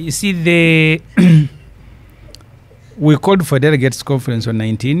Sekana? You see, we called for delegates conference on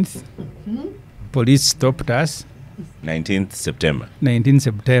 19th. Police stopped us. 19th September. 19th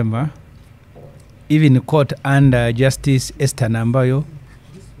September. Even court under Justice Esther Nambayo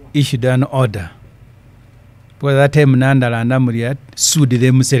issued an order. For that time, Nandala and Amuriat sued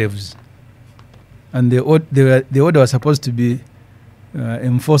themselves. And the order was supposed to be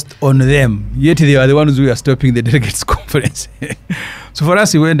enforced on them. Yet they are the ones who are stopping the delegates conference. So for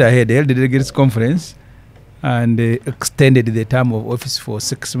us, we went ahead, held the delegates conference, and extended the term of office for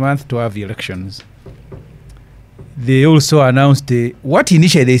 6 months to have elections. They also announced what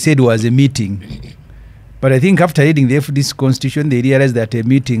initially they said was a meeting. But I think after reading the FDC constitution, they realized that a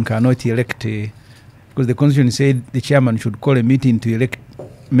meeting cannot elect, because the constitution said the chairman should call a meeting to elect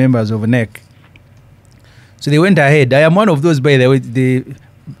members of NEC. So they went ahead. I am one of those, by the way, the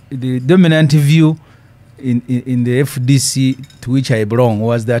dominant view in the FDC to which I belong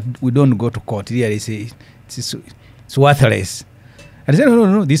was that we don't go to court. Really, say it's worthless. And I said,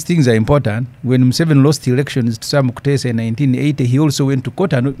 no, these things are important. When Museveni lost elections to Sam Kutesa in 1980, he also went to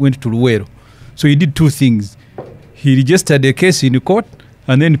court and went to Luwero. So he did two things. He registered a case in court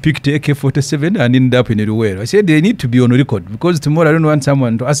and then picked AK-47 and ended up in Luwero. I said they need to be on record, because tomorrow I don't want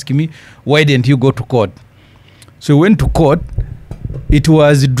someone to ask me, why didn't you go to court? So we went to court. It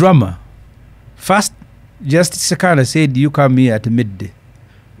was drama. First, Justice Sakana said, you come here at midday.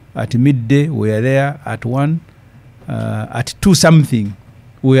 At midday, we were there. At 1, at 2 something,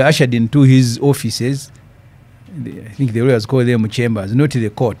 we were ushered into his offices. I think the lawyers call them chambers, not the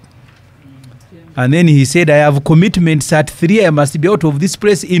court. And then he said, I have commitments at 3. I must be out of this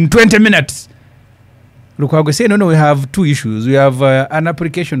place in 20 minutes. Lukwago said, no, we have 2 issues. We have an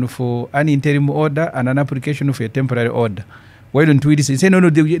application for an interim order and an application for a temporary order. Why don't we do this? He said, no,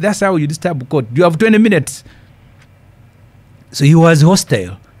 that's how you disturb court. You have 20 minutes. So he was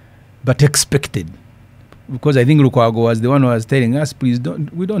hostile, but expected. Because I think Lukwago was the one who was telling us, please,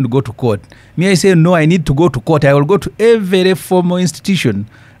 we don't go to court. Me, I say, no, I need to go to court. I will go to every formal institution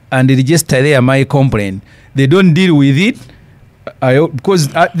and register there my complaint. They don't deal with it because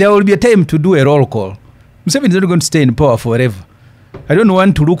there will be a time to do a roll call. Museveni is not going to stay in power forever. I don't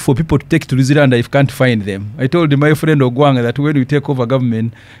want to look for people to take to New Zealand if I can't find them. I told my friend Ogwanga that when we take over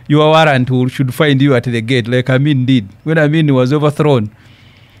government, your warrant should find you at the gate, like Amin did. When Amin was overthrown,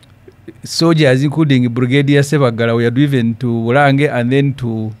 soldiers, including Brigadier Sevagara, were driven to Urange and then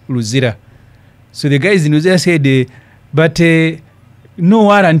to Luzira. So the guys in Luzira said, but no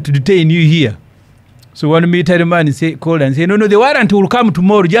warrant to detain you here. So one military man called and said, no, the warrant will come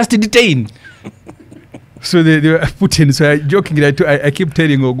tomorrow, just detain. So they were put in. So jokingly, I keep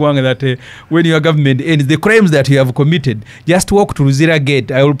telling Ogwanga that when your government ends, the crimes that you have committed, just walk to Luzira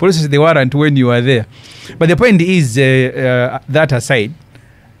Gate. I will process the warrant when you are there. But the point is, that aside,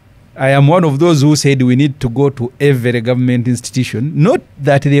 I am one of those who said we need to go to every government institution. Not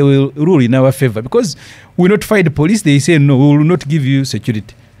that they will rule in our favor, because we notify the police, they say, no, we will not give you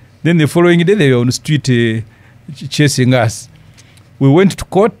security. Then the following day, they were on the street chasing us. We went to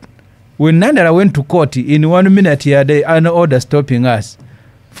court. When Nandara went to court, in 1 minute, he had an order stopping us.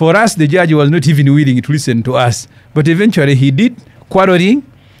 For us, the judge was not even willing to listen to us. But eventually, he did, quarreling,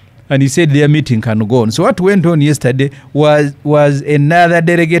 and he said their meeting can go on. So what went on yesterday was another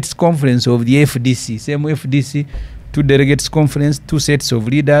delegates conference of the FDC. Same FDC, 2 delegates conference, 2 sets of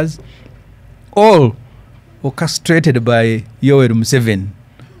leaders, all orchestrated by Yoweri Museveni,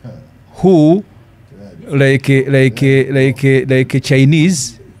 who, like a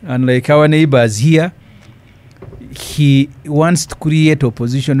Chinese, and like our neighbors here, he wants to create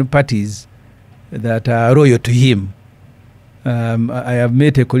opposition parties that are loyal to him. I have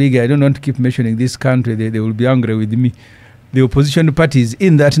met a colleague, I don't want to keep mentioning this country, they will be angry with me. The opposition parties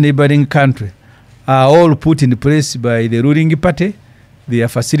in that neighboring country are all put in place by the ruling party. They are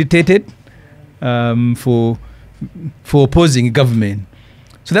facilitated for opposing government.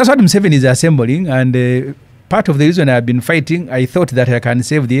 So that's what Museveni is assembling, and part of the reason I've been fighting, I thought that I can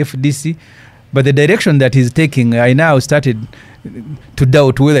save the FDC, but the direction that he's taking, I now started to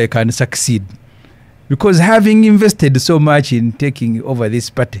doubt whether I can succeed. Because having invested so much in taking over this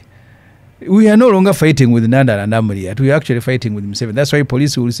party, we are no longer fighting with Nanda and Amuriat. We are actually fighting with Museveni. That's why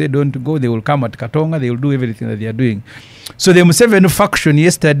police will say, don't go. They will come at Katonga. They will do everything that they are doing. So the Museveni faction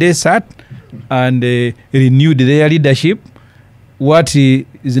yesterday sat and renewed their leadership. What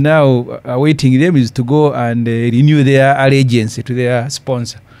is now awaiting them is to go and renew their allegiance to their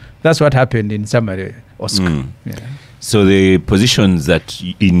sponsor. That's what happened in summary, Oscar. Yeah. So the positions that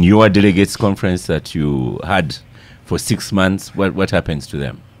in your delegates conference that you had for 6 months, what happens to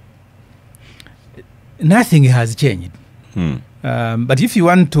them? Nothing has changed. But if you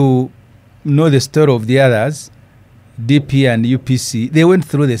want to know the story of the others, DP and UPC, they went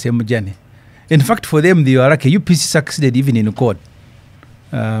through the same journey. In fact, for them, they were lucky. UPC succeeded even in court.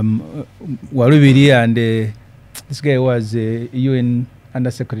 Walubiri and this guy was UN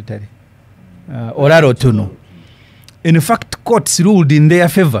Undersecretary, Oraro Tuno. In fact, courts ruled in their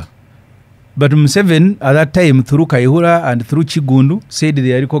favor. But Museveni, at that time, through Kaihura and through Chigundu, said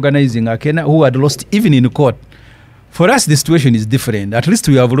they are recognizing Akena, who had lost even in court. For us, the situation is different. At least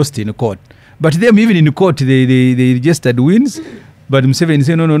we have lost in court. But them, even in court, they registered wins. But Museveni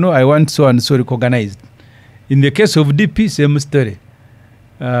said, no, I want so and so recognized. In the case of DP, same story.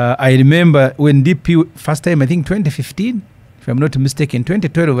 I remember when DP, first time, I think 2015, if I'm not mistaken,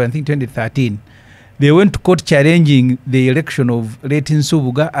 2012, I think 2013, they went to court challenging the election of Leighton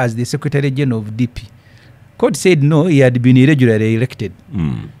Subuga as the Secretary General of DP. Court said no, he had been irregularly elected.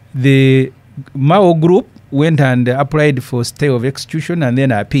 The Mao group went and applied for stay of execution and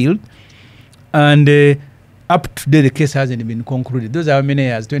then appealed. And up to today, the case hasn't been concluded. Those are how many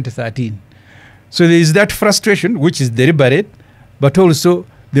years? 2013. So there is that frustration, which is deliberate, but also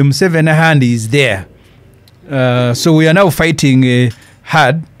the Museveni hand is there. So we are now fighting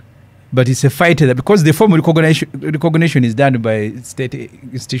hard. But it's a fight that because the formal recognition is done by state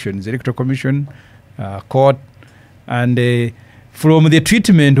institutions, Electoral Commission, court, And from the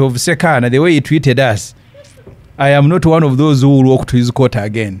treatment of Sekana, the way he treated us, I am not one of those who will walk to his court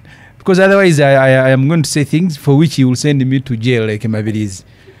again. Because otherwise I am going to say things for which he will send me to jail like Mabilis.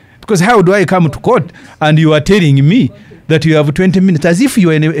 Because how do I come to court and you are telling me that you have 20 minutes as if you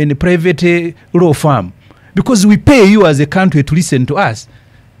are in a private law firm? Because we pay you as a country to listen to us.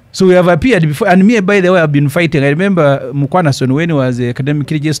 So we have appeared before. And me, by the way, I've been fighting. I remember Mukwanason when he was an academic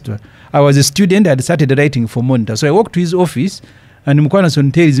registrar. I was a student. I had started writing for Monitor. So I walked to his office and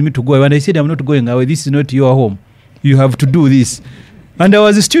Mukwanason tells me to go. And I said, I'm not going away. This is not your home. You have to do this. And I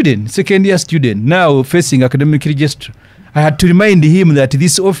was a student, second year student, now facing academic registrar. I had to remind him that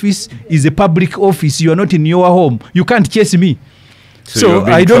this office is a public office. You are not in your home. You can't chase me. So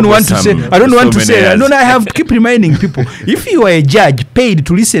I don't want to say, I have to keep reminding people. If you are a judge paid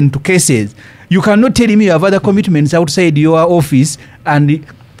to listen to cases, you cannot tell me you have other commitments outside your office and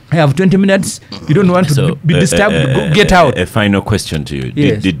I have 20 minutes. You don't want to be disturbed. Get out. A final question to you.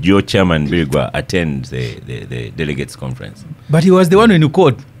 Yes. Did your chairman, Birigwa, attend the delegates conference? But he was the one in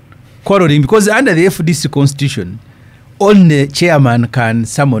court quarreling because under the FDC constitution, only chairman can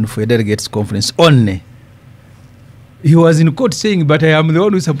summon for a delegates conference. Only. He was in court saying, but I am the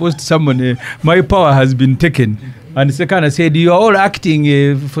one who's supposed to summon. My power has been taken. And Sekana said, you are all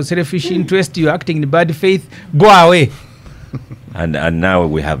acting for selfish interest. You are acting in bad faith. Go away. And now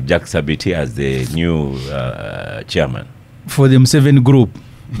we have Jack Sabiti as the new chairman. For the M7 group.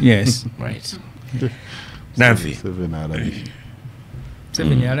 Yes. Right. Navi.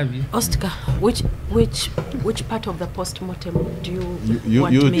 7 Arabi. Oscar, which part of the post-mortem do you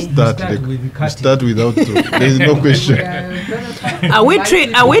want you me? start without there is no question. Are we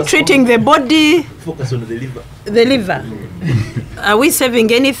treating the body? Focus on the liver. The liver. Are we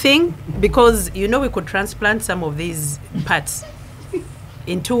saving anything? Because we could transplant some of these parts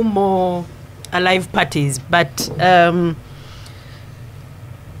into more alive parties. But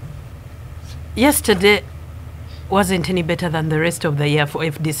yesterday wasn't any better than the rest of the year for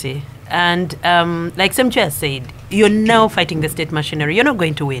FDC. And like Semchu said, you're now fighting the state machinery. You're not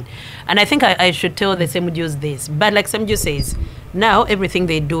going to win. And I think I should tell the Semujus this. But like Semju says, now everything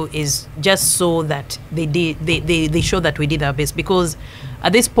they do is just so that they show that we did our best. Because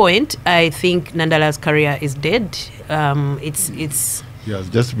at this point, I think Nandala's career is dead. He has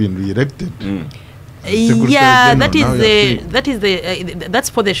just been re-elected. Yeah, that's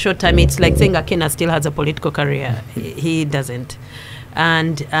for the short time. It's like saying Akena still has a political career. He doesn't,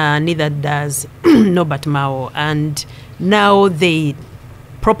 and neither does Norbert Mao. And now they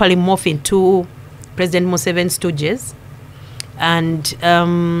properly morph into President Museveni's stooges, and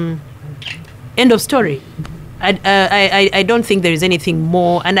end of story. I don't think there is anything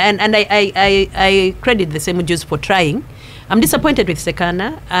more, and I credit the Semujus for trying. I'm disappointed with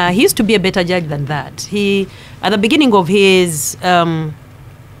Sekana. He used to be a better judge than that. At the beginning of his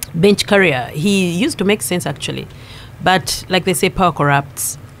bench career, he used to make sense actually. But like they say, power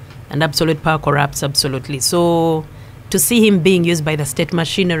corrupts, and absolute power corrupts absolutely. So to see him being used by the state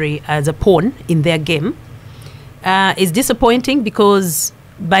machinery as a pawn in their game is disappointing, because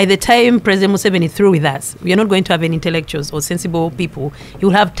by the time President Museveni is through with us, we are not going to have any intellectuals or sensible people. He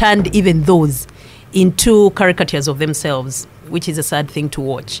will have turned even those into caricatures of themselves, which is a sad thing to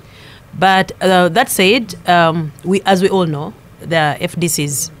watch. But that said, as we all know, the FDC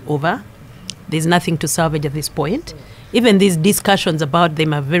is over. There's nothing to salvage at this point. Even these discussions about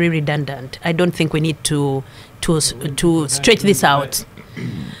them are very redundant. I don't think we need to stretch this out.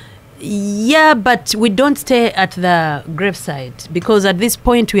 Yeah, but we don't stay at the graveside, because at this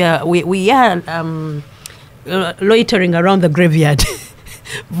point we are loitering around the graveyard.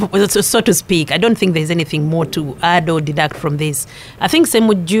 So to speak. I don't think there's anything more to add or deduct from this. I think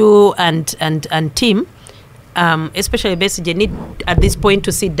Semuju and team, especially Besige, need at this point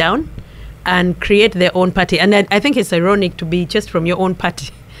to sit down and create their own party. And I think it's ironic to be just from your own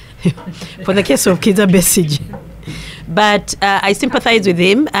party for the case of Kiza Besige. But I sympathize with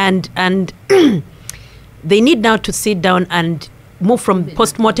him, and they need now to sit down and move from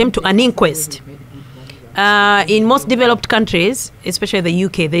post-mortem to an inquest. In most developed countries, especially the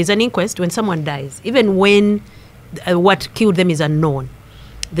UK, there is an inquest when someone dies, even when what killed them is unknown.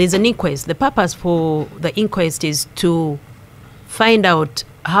 There is an inquest. The purpose for the inquest is to find out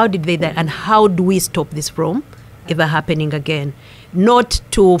how did they die and how do we stop this from ever happening again. Not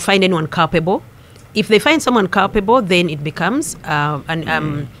to find anyone culpable. If they find someone culpable, then it becomes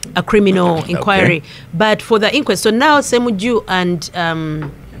a criminal inquiry. Okay. But for the inquest, so now Semuju and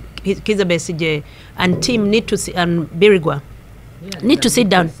Kiza Besige and team need to sit, and Birigwa need to sit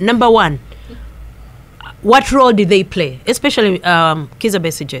down. Number one, what role did they play? Especially Kiza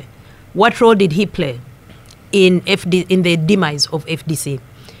Besige. What role did he play? in the demise of FDC,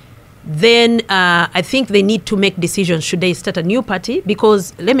 then I think they need to make decisions. Should they start a new party?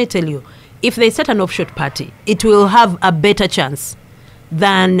 Because let me tell you, if they start an offshoot party, it will have a better chance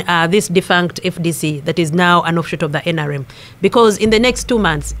than this defunct FDC that is now an offshoot of the NRM. Because in the next 2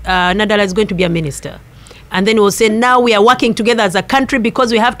 months, Nadala is going to be a minister. And then we'll say, now we are working together as a country because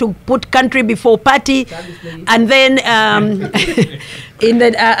we have to put country before party. And then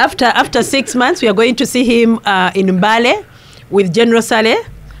after 6 months, we are going to see him in Mbale with General Saleh,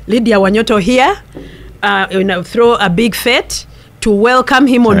 Lydia Wanyoto here, throw a big fete to welcome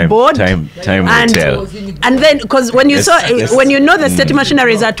him on board. Time will tell. And then, because when you when you know the state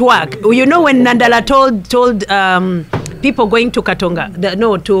machinery is at work, you know when Nandala told people going to Katonga,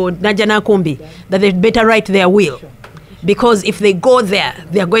 to Najana Kumbi, that they better write their will. Because if they go there,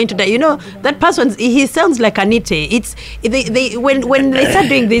 they are going to die. You know, that person, he sounds like Anite. When they start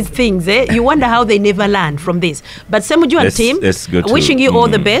doing these things, you wonder how they never learn from this. But Semuju and team, wishing you all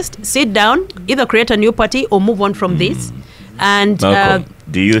the best. Sit down, either create a new party or move on from this. And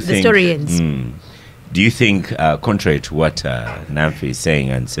do you the think, story ends. Do you think, contrary to what Namfi is saying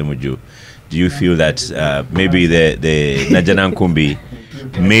and Semuju, do you feel that maybe the Najana Nkumbi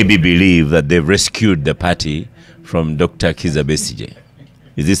maybe believe that they've rescued the party from Dr. Kizza Besigye?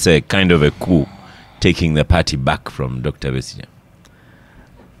 Is this a kind of a coup, taking the party back from Dr. Besigye?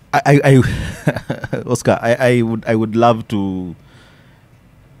 Oscar, I would love to.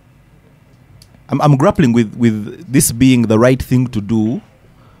 I'm grappling with this being the right thing to do,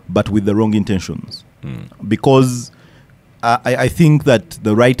 but with the wrong intentions. Because I think that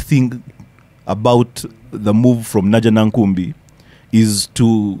the right thing about the move from Najana Nkumbi is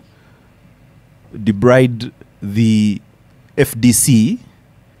to debride the FDC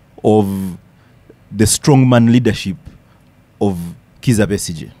of the strongman leadership of Kizza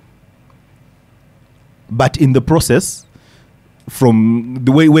Besigye. But in the process, from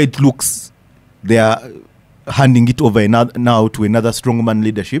the way it looks, they are handing it over now to another strongman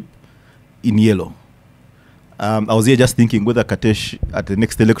leadership in yellow. I was here just thinking whether Katesh at the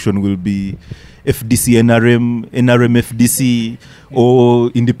next election will be FDC NRM FDC or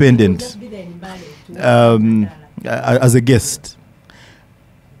independent as a guest.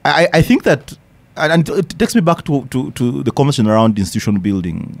 I think that, and it takes me back to the conversation around institution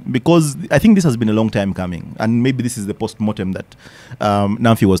building, because I think this has been a long time coming, and maybe this is the post-mortem that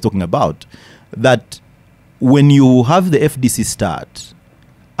Namfi was talking about, that when you have the FDC start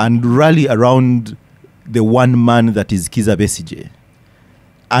and rally around the one man that is Kizza Besigye,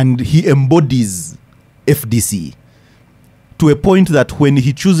 and he embodies FDC to a point that when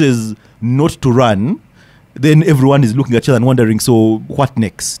he chooses not to run, then everyone is looking at each other and wondering, so what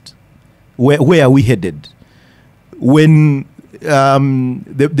next? Where are we headed? When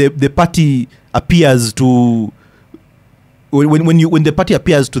the party appears to, when the party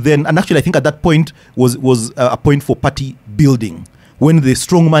appears to then, and actually I think at that point was a point for party building, when the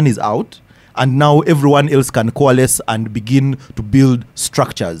strong man is out, and now everyone else can coalesce and begin to build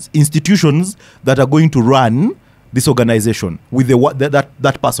structures, institutions that are going to run this organization with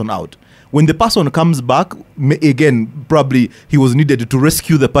that person out. When the person comes back, again, probably he was needed to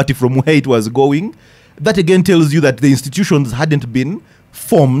rescue the party from where it was going. That again tells you that the institutions hadn't been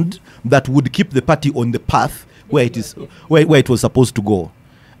formed that would keep the party on the path where it was supposed to go.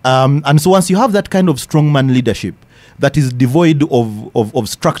 And so once you have that kind of strongman leadership that is devoid of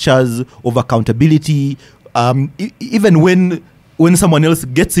structures, of accountability, even when someone else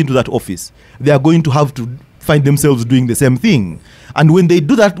gets into that office, they are going to have to find themselves doing the same thing. And when they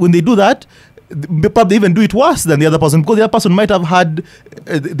do that, they probably even do it worse than the other person, because the other person might have had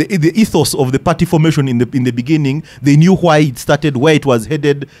the ethos of the party formation in the beginning. They knew why it started, where it was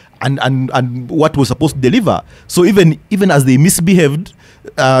headed, and what was supposed to deliver. So even as they misbehaved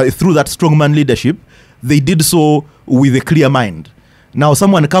through that strongman leadership, they did so with a clear mind. Now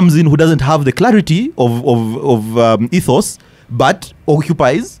someone comes in who doesn't have the clarity of ethos, but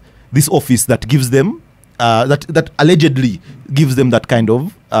occupies this office that gives them that allegedly gives them that kind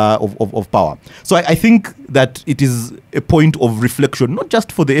of power. So I think that it is a point of reflection, not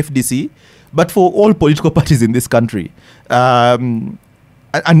just for the FDC, but for all political parties in this country, and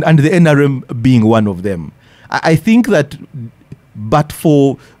the NRM being one of them. I think that, but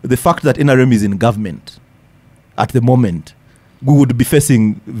for the fact that NRM is in government at the moment, we would be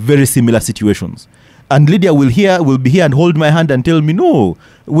facing very similar situations. And Lydia will be here and hold my hand and tell me, no,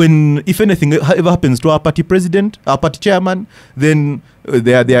 if anything ever happens to our party president, our party chairman, then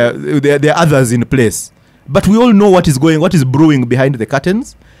there are others in place. But we all know what is brewing behind the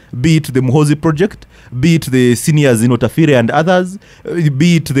curtains. be it the Muhozi project, be it the seniors in Otafire and others,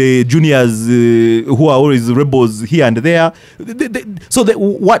 be it the juniors who are always rebels here and there.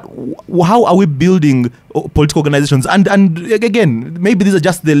 How are we building political organizations? And again, maybe these are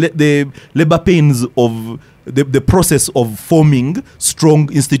just the labor pains of the process of forming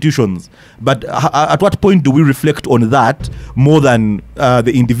strong institutions. But at what point do we reflect on that more than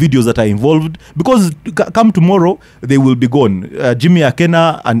the individuals that are involved? Because come tomorrow, they will be gone. Jimmy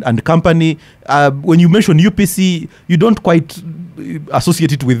Akena and company, when you mention UPC, you don't quite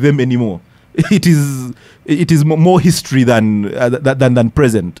associate it with them anymore. It is more history than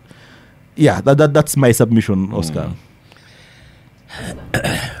present. Yeah, that's my submission, Oscar.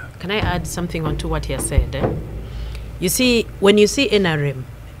 Can I add something onto what he has said? You see, when you see NRM,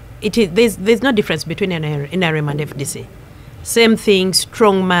 there's no difference between NRM and FDC. Same thing,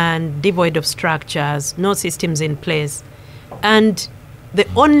 strong man, devoid of structures, no systems in place. And the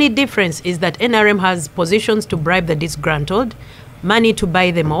only difference is that NRM has positions to bribe the disgruntled, money to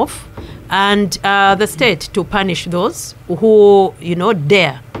buy them off, and the state to punish those who,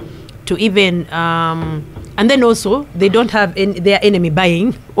 dare to even... and then also, they don't have their enemy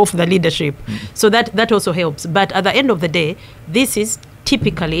buying off the leadership. So that also helps. But at the end of the day, this is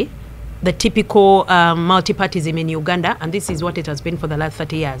typically the typical multipartism in Uganda, and this is what it has been for the last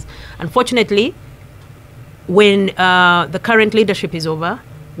 30 years. Unfortunately, when the current leadership is over,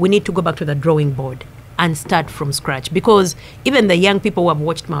 we need to go back to the drawing board and start from scratch. Because even the young people who have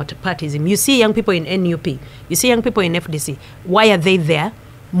watched multipartism, you see young people in NUP, you see young people in FDC. Why are they there?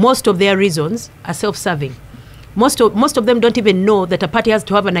 Most of their reasons are self-serving. Most of them don't even know that a party has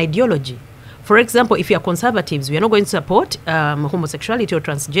to have an ideology. For example, if you are conservatives, we are not going to support homosexuality or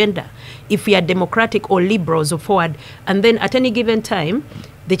transgender. If we are democratic or liberals or forward, and then at any given time,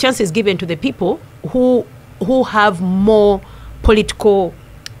 the chance is given to the people who have more political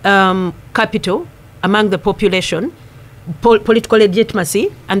capital among the population, political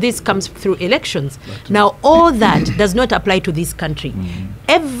legitimacy, and this comes through elections. Now, all that does not apply to this country.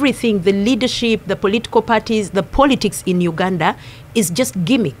 Everything, the leadership, the political parties, the politics in Uganda is just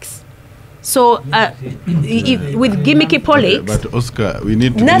gimmicks. So, with gimmicky politics, but Oscar, we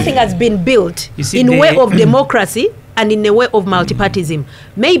need to nothing has been built in a way of democracy and in a way of multipartism.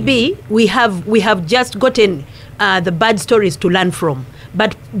 Maybe we have just gotten the bad stories to learn from.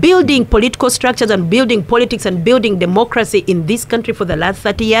 But building political structures and building politics and building democracy in this country for the last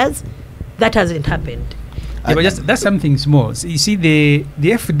 30 years, that hasn't happened. Yeah, but that's something small. So you see, the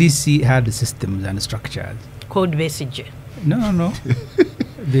FDC had systems and structures. Code message. No.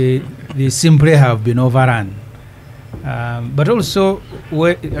 they simply have been overrun. But also,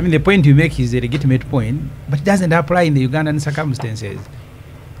 the point you make is a legitimate point, but it doesn't apply in the Ugandan circumstances.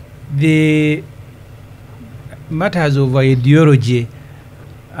 The matters of ideology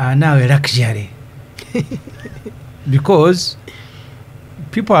are now a luxury because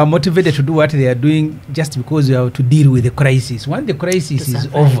people are motivated to do what they are doing just because they have to deal with the crisis. Once the crisis is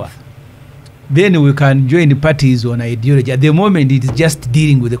over, then we can join the parties on ideology. At the moment, it is just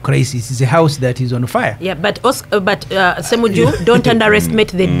dealing with the crisis. It's a house that is on fire. Yeah, but Semuju, don't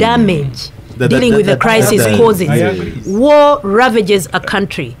underestimate the damage dealing with the crisis causes. War ravages a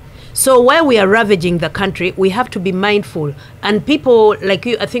country. So while we are ravaging the country, we have to be mindful. And people like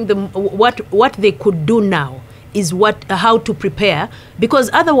you, I think what they could do now is how to prepare, because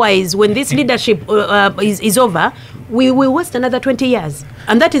otherwise, when this leadership is over, we will waste another 20 years,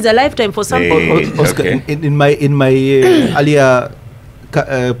 and that is a lifetime for some people. Oscar, in my earlier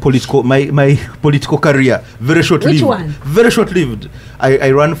my political career, very short-lived. Which one? Very short-lived.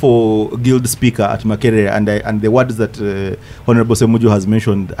 I ran for guild speaker at Makerere, and the words that Honorable Semuju has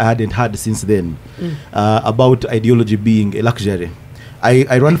mentioned, I hadn't heard since then about ideology being a luxury.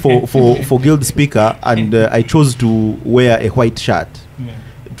 I ran for guild speaker, and I chose to wear a white shirt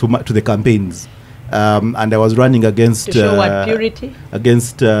to the campaigns, and I was running against to show what, purity?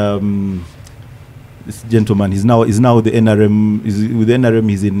 Against this gentleman. He's now the NRM. With the NRM,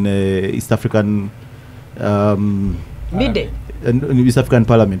 he's in East African East African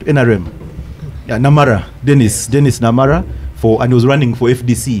Parliament. NRM. Yeah, Namara. Dennis Namara, and he was running for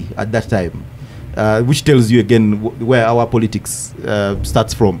FDC at that time. Which tells you again where our politics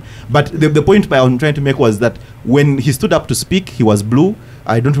starts from. But the point I'm trying to make was that when he stood up to speak, he was blue.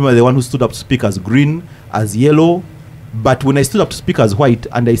 I don't remember the one who stood up to speak as green, as yellow. But when I stood up to speak as white,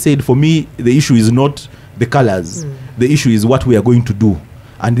 and I said, for me, the issue is not the colors. The issue is what we are going to do.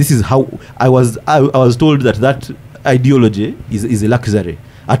 And this is how I was told that ideology is a luxury.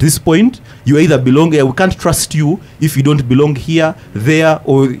 At this point, you either belong here. We can't trust you if you don't belong here, there,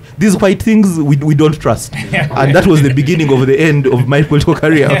 or these white things we don't trust. And that was the beginning of the end of my political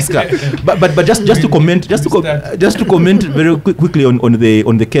career, Oscar. But just to comment very quickly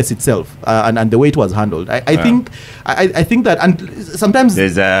on the case itself and the way it was handled. I think that, and sometimes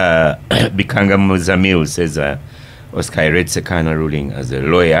there's a Bikanga Muzamil says Oscar, I read Sekana ruling as a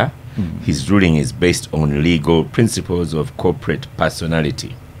lawyer. His ruling is based on legal principles of corporate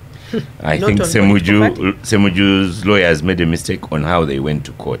personality. I think Semuju's lawyers made a mistake on how they went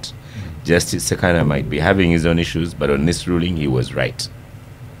to court. Justice Sekana might be having his own issues, but on this ruling, he was right.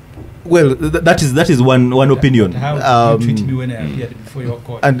 Well, that is one opinion. How you treat me when I appeared before your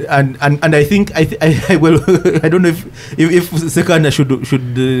court. And I think I don't know if Sekana should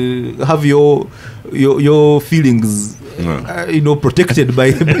have your feelings protected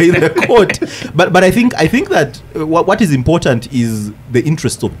by the court. But I think that what is important is the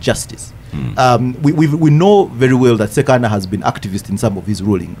interest of justice. We know very well that Sekana has been activist in some of his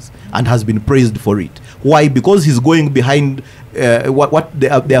rulings and has been praised for it. Why? Because he's going behind what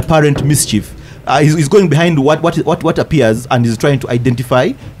the apparent mischief. He's going behind what appears and is trying to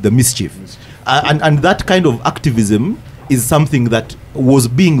identify the mischief. And that kind of activism is something that was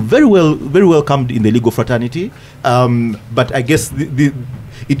being very well welcomed in the legal fraternity. But I guess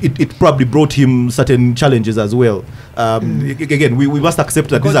it probably brought him certain challenges as well. Again, we must accept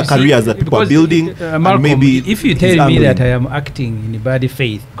that these are careers that people are building. Malcolm, and maybe if you tell me that I am acting in bad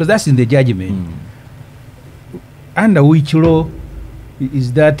faith, because that's in the judgment, under which law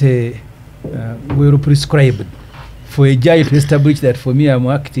is that well prescribed for a judge to establish that for me I'm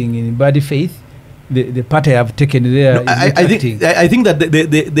acting in bad faith? The part I have taken there. No, I think that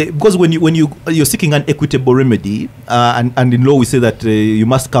because when you're seeking an equitable remedy, and in law we say that you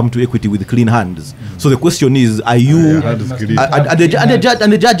must come to equity with clean hands. So the question is, are you? And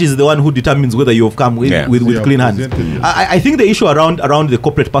the judge is the one who determines whether you have come with clean hands. I think the issue around the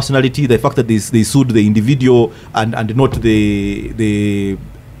corporate personality, the fact that they sued the individual and not the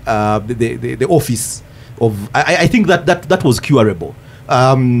office of, I think that was curable.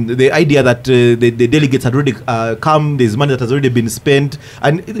 The idea that the delegates had already come, there's money that has already been spent,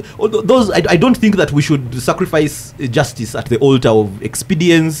 and those I don't think that we should sacrifice justice at the altar of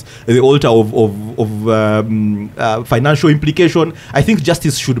expedience, the altar of financial implication. I think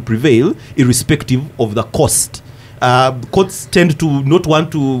justice should prevail irrespective of the cost. Courts tend to not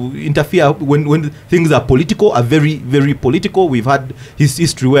want to interfere when things are political, are very, very political. We've had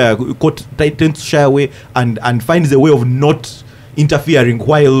history where court tends to shy away and finds a way of not interfering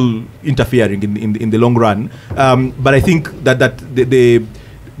while interfering in the long run. But I think that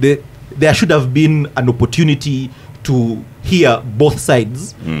there should have been an opportunity to hear both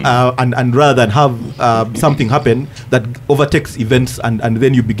sides, and rather than have something happen that overtakes events and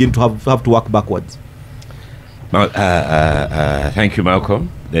then you begin to have to work backwards. Thank you,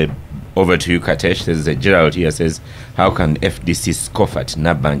 Malcolm. Over to you, Katesh. There's a Gerald here says, how can FDC scoff at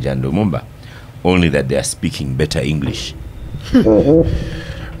Nabanja and Lumumba? Only that they are speaking better English.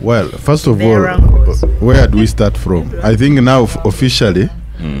 Well, first of all, where do we start from? I think now officially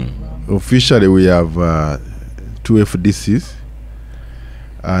we have 2 FDCs,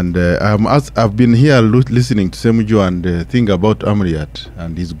 and I've been here listening to Semuju and think about Amriat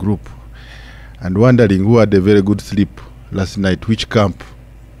and his group, and wondering who had a very good sleep last night, which camp,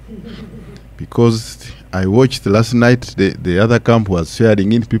 because I watched last night the other camp was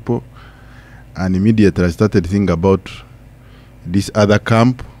sharing in people, and immediately I started thinking about this other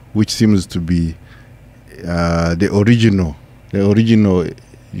camp, which seems to be the original,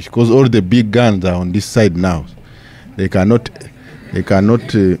 because all the big guns are on this side now. They cannot.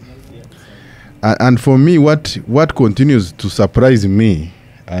 And for me, what continues to surprise me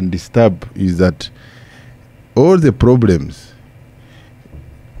and disturb is that all the problems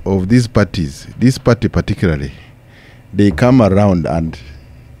of these parties, this party particularly, they come around and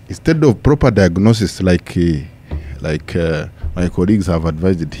instead of proper diagnosis like my colleagues have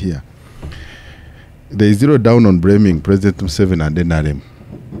advised it here, they zero down on blaming President Museveni and NRM.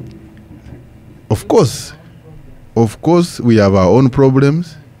 Of course, we have our own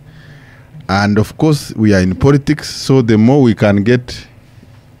problems, and of course, we are in politics, so the more we can get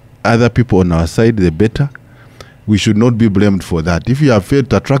other people on our side, the better. We should not be blamed for that. If you have failed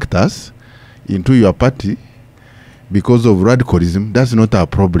to attract us into your party because of radicalism, that's not our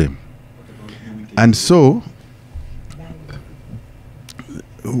problem. And so,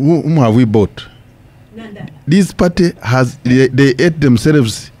 whom have we bought? This party they ate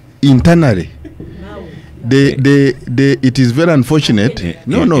themselves internally. It is very unfortunate.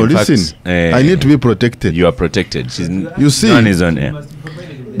 Listen, I need to be protected. You are protected. You see, none is on air.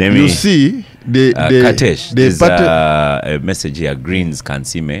 You see, Katesh, there's party. a message here. Greens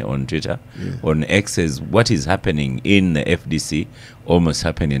Kansime on Twitter. On X says, what is happening in the FDC almost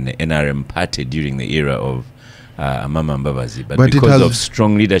happened in the NRM party during the era of Amama Mbabazi. But because of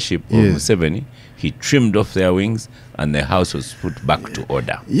strong leadership of Museveni, he trimmed off their wings and the house was put back to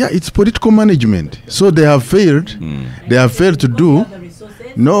order. Yeah, it's political management. So they have failed. They have failed to do.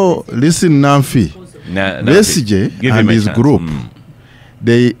 No, listen, Namfi. Besige and his group,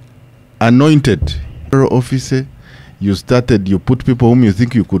 they anointed officer. You put people whom you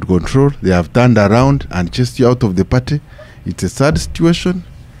think you could control. They have turned around and chased you out of the party. It's a sad situation.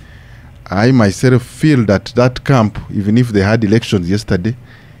 I myself feel that camp, even if they had elections yesterday,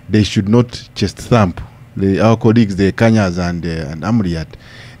 they should not just thump. Our colleagues, the Kanyas and Amriyat,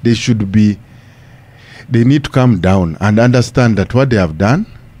 they need to calm down and understand that what they have done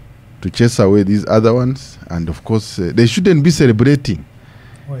to chase away these other ones, and of course, they shouldn't be celebrating.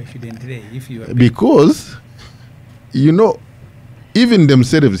 Why shouldn't they? Because, even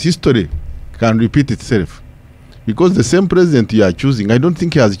themselves, history can repeat itself. Because the same president you are choosing, I don't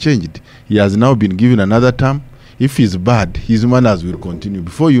think he has changed. He has now been given another term. If he's bad, his manners will continue.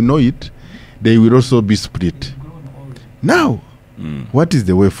 Before you know it, they will also be split. Now, what is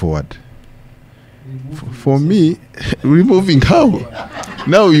the way forward? For me, removing how?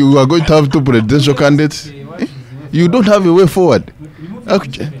 Now you are going to have 2 presidential candidates. You don't have a way forward.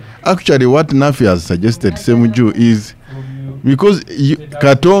 Actually, what Nafi has suggested, Semuju, is because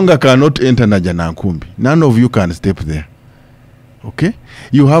Katonga cannot enter Najanankumbi. None of you can step there. Okay?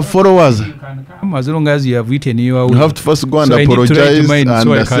 You have followers. As long as you have written your You have to first go and apologize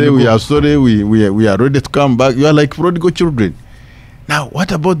and say we are sorry, we are ready to come back. You are like prodigal children. Now,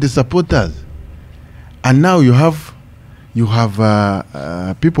 what about the supporters? And now you have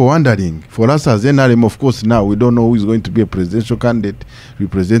people wondering. For us as NRM, of course, now we don't know who is going to be a presidential candidate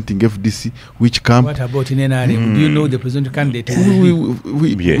representing FDC, which camp. What about in NRM? Do you know the presidential candidate?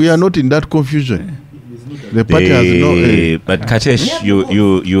 We are not in that confusion. The party has no. But Katesh,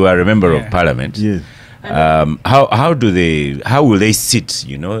 you are a member of parliament. Yes. How will they sit?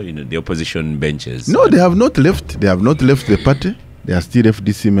 In the opposition benches? No, they have not left. They have not left the party. They are still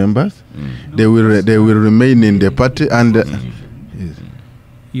FDC members. They will remain in the party, and yes.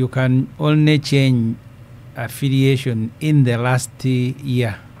 You can only change affiliation in the last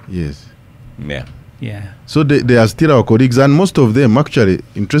year. Yes. Yeah. So they are still our colleagues, and most of them, actually,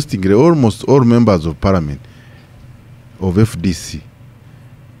 interestingly, almost all members of parliament of FDC,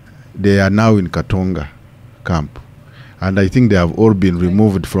 they are now in Katonga camp. And I think they have all been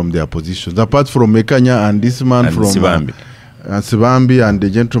removed from their positions, apart from Mekanya and this man from Sibambi and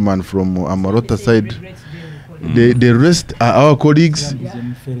the gentleman from Amarota side. The rest are our colleagues,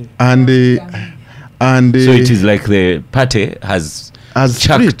 and so it is like the party has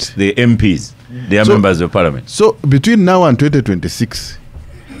chucked the MPs. They are members of parliament. So between now and 2026,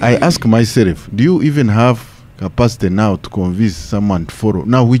 I ask myself, do you even have capacity now to convince someone to follow?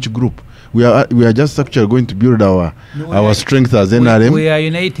 Now, which group? We are just actually going to build our strength as NRM. We are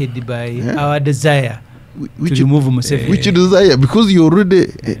united by our desire to remove Museveni. Which desire? Because you already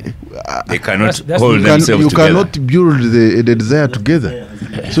they cannot hold themselves together. You cannot build the desire together.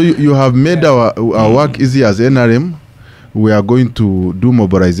 So you have made our work easy as NRM. We are going to do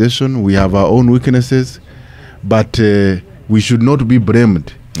mobilization. We have our own weaknesses, but we should not be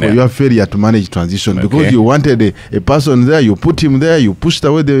blamed for your failure to manage transition, because you wanted a person there, you put him there, you pushed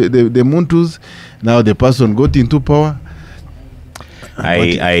away the Muntu. Now the person got into power.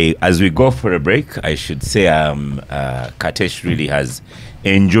 As we go for a break, I should say Katesh really has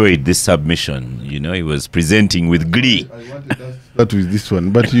enjoyed this submission. He was presenting with glee. I wanted to start with this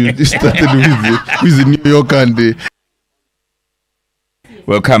one, but you started with New York and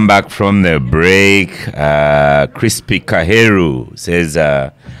Welcome back from the break. Crispy Kaheru says,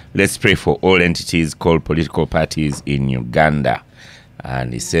 let's pray for all entities called political parties in Uganda.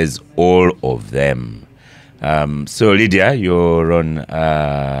 And he says all of them. So Lydia, you're on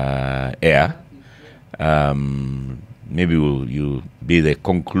air. Maybe you be the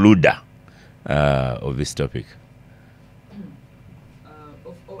concluder of this topic.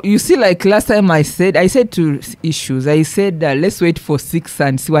 You see, like last time I said 2 issues. I said let's wait for 6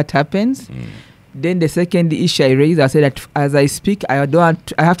 and see what happens. Then the second issue I raised, I said that as I speak, I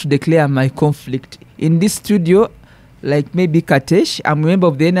have to declare my conflict in this studio. Like maybe Katesh, I'm a member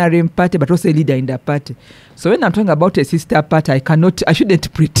of the NRM party, but also a leader in the party. So when I'm talking about a sister party, I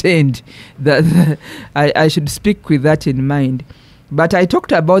shouldn't pretend that I should speak with that in mind. But I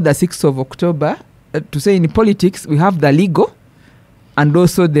talked about the 6th of October to say in politics we have the legal and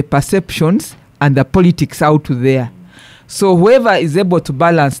also the perceptions and the politics out there. So whoever is able to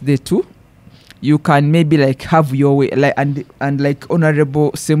balance the two, you can maybe like have your way, like and like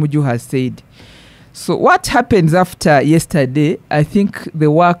Honorable Semuju has said. So what happens after yesterday? I think the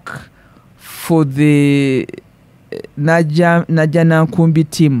work for the Najana Nkumbi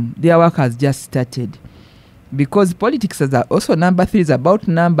team, their work has just started, because politics is also number 3 is about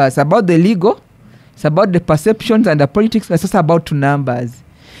numbers, about the legal, it's about the perceptions, and the politics is also about numbers.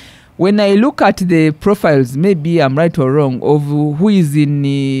 When I look at the profiles, maybe I'm right or wrong, of who is in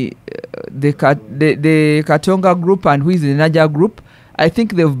the Katonga group and who is in the Naja group, I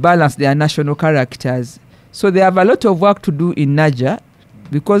think they've balanced their national characters. So they have a lot of work to do in Naja,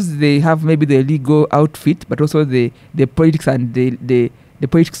 because they have maybe the legal outfit, but also the politics and the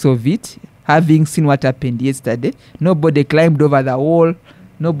politics of it, having seen what happened yesterday. Nobody climbed over the wall.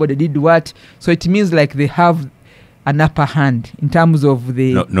 Nobody did what. So it means like they have an upper hand in terms of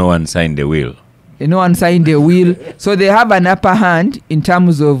the... No one signed the will. No one signed the will. So they have an upper hand in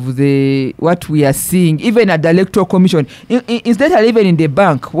terms of the what we are seeing, even at the Electoral Commission. Instead of even in the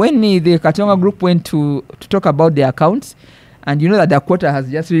bank, when the Katonga group went to talk about their accounts, and you know that the quota has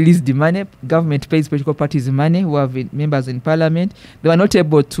just released the money, government pays political parties money who have members in parliament, they were not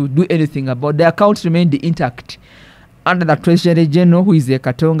able to do anything about the accounts remained intact under the Treasury General, who is a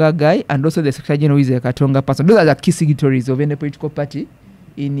Katonga guy, and also the Secretary General, who is a Katonga person. Those are the key signatories of any political party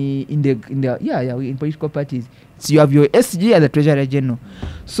in political parties. So you have your SG and the Treasury General.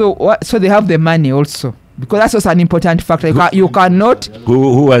 So they have the money also, because that's also an important factor. You cannot.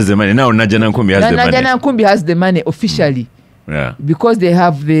 Who has the money now? Najana Nkumbi has the money. Najana Nkumbi has the money officially. Yeah. Because they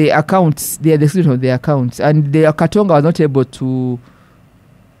have the accounts, they are the secret of the accounts, and the Katonga was not able to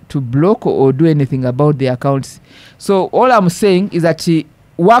block or do anything about the accounts. So all I'm saying is that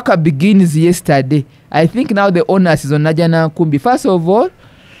work begins yesterday. I think now the onus is on Najana Nkumbi, first of all,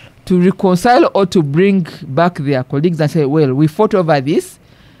 to reconcile or to bring back their colleagues and say, well, we fought over this,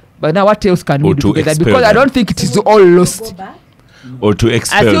 but now what else can we do together? Because I don't think it is all lost. Or to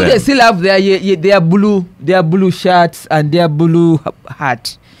expel I think them. they still have their blue shirts and their blue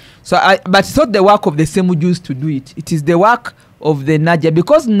hat. So, but it's not the work of the Semujus to do it. It is the work of the Naja,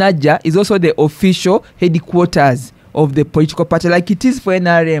 because Naja is also the official headquarters of the political party, like it is for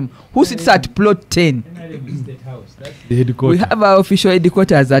NRM, who sits at plot 10. NRM is State House. That's the headquarters. We have our official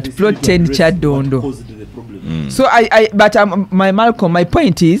headquarters at plot 10 Chadondo. So my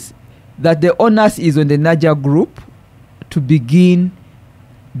point is that the onus is on the Naja group to begin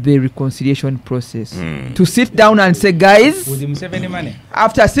the reconciliation process. To sit down and say, guys, with the Museveni money.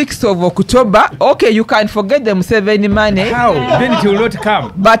 After 6th of October, okay, you can forget the Museveni money. How? Then it will not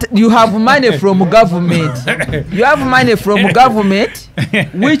come. But you have money from government. You have money from government,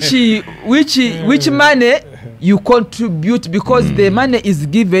 which money you contribute, because the money is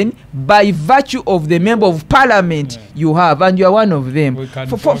given by virtue of the member of parliament you have, and you are one of them.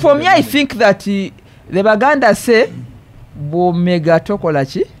 For me, I think that the Baganda say,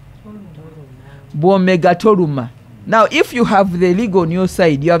 Bomegatoruma. Now, if you have the legal on your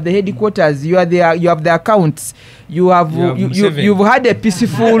side, you have the headquarters, you have the accounts, you've had a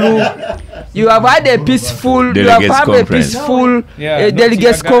peaceful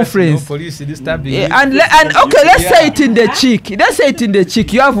delegates conference. No police disturbing. And okay, let's say it in the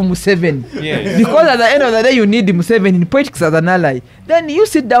cheek. You have Museveni. Yes. Because at the end of the day, you need Museveni in politics as an ally. Then you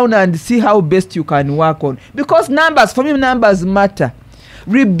sit down and see how best you can work on. Because for me, numbers matter.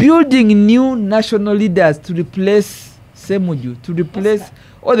 Rebuilding new national leaders to replace Semuju, to replace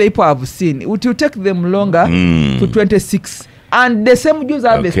all the people I've seen, it will take them longer to 26. And the Semujus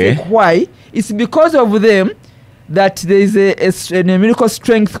have a stake. Why? It's because of them that there is a numerical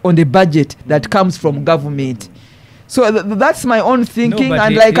strength on the budget that comes from government. So that's my own thinking. No,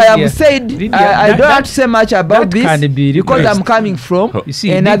 and like I have said, I don't have to say much about this because I'm coming from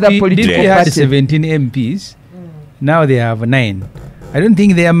another political party. They had 17 MPs. Now they have 9. I don't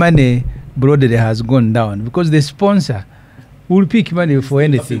think their money broadly has gone down, because the sponsor will pick money for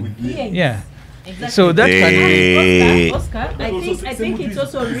anything. Yeah. Exactly. So that Oscar, I think it's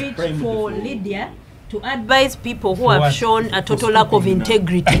also rich for Lydia to advise people who have shown a total lack of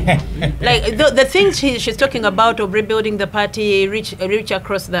integrity. Like the things she's talking about of rebuilding the party, reach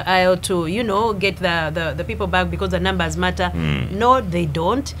across the aisle to, get the people back because the numbers matter. No, they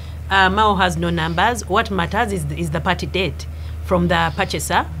don't. Mao has no numbers. What matters is the party debt from the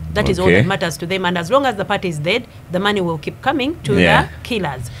purchaser. That is all that matters to them. And as long as the party is dead, the money will keep coming to the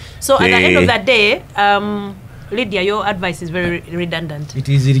killers. So at the end of that day, Lydia, your advice is very redundant. It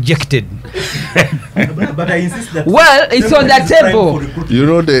is rejected. But I insist that. Well, it's on the table. You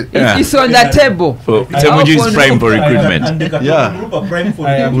know the It's on the table. Semuju is prime for recruitment. yeah.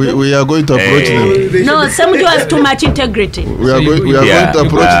 We are going to approach them. No, Semuju has too much integrity. We are going Yeah. to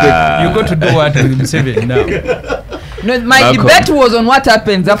approach them. You got to do what with Museveni now? No, my Malcolm. debate was on what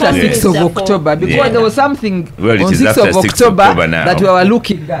happens after Yeah. 6th of October, because Yeah. there was something Well, it on is 6th after of 6th October October now. that we were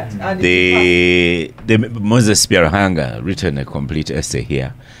looking at. And The Moses Pierhanga written a complete essay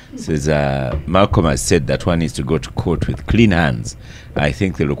here. Says Malcolm has said that one needs to go to court with clean hands. I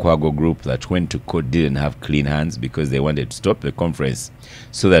think the Lukwago group that went to court didn't have clean hands because they wanted to stop the conference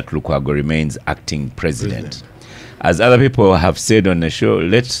so that Lukwago remains acting president. As other people have said on the show,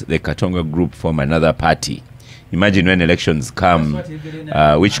 let the Katonga group form another party. Imagine when elections come,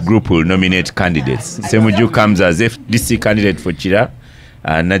 which group will nominate candidates? Semuju comes as FDC candidate for Chira,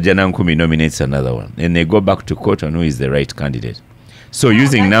 and Najana Nkumi nominates another one. And they go back to court on who is the right candidate. So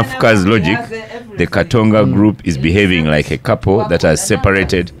using NAFCA's logic, the Katonga group is behaving like a couple that has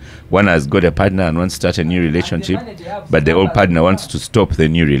separated. One has got a partner and wants to start a new relationship, but the old partner wants to stop the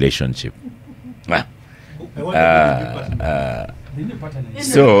new relationship.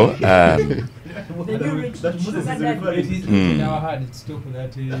 So,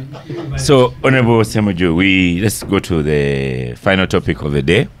 Honorable Semuju, let's go to the final topic of the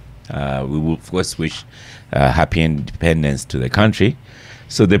day. We will, of course, wish happy independence to the country.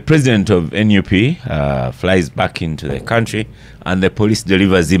 So the president of NUP flies back into the country, and the police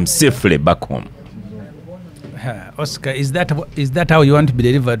delivers him safely back home. Oscar, is that how you want to be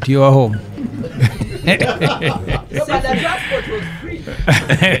delivered to your home?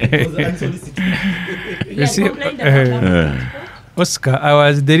 You see, Oscar, I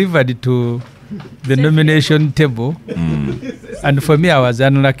was delivered to the nomination table, and for me, I was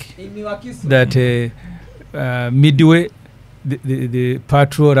unlucky that midway the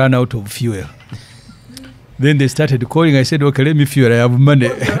patrol ran out of fuel. Then they started calling. I said, "Okay, let me fuel. I have money."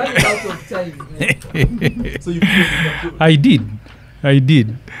 I did.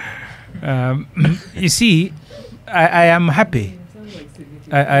 You see, I am happy.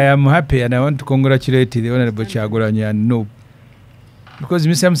 I am happy, and I want to congratulate the Honorable Kyagulanyi and NUP, because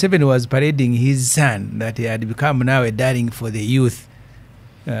Mr. Museveni was parading his son that he had become now a darling for the youth,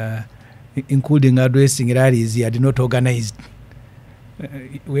 including addressing rallies he had not organized.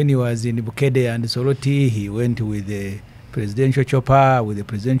 When he was in Bukede and Soroti, he went with the presidential chopper, with the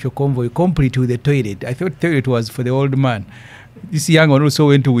presidential convoy, complete with the toilet. I thought the toilet was for the old man. This young one also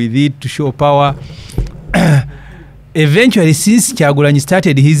went with it to show power. Eventually, since Kyagulanyi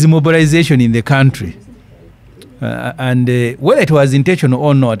started his mobilization in the country, and whether it was intentional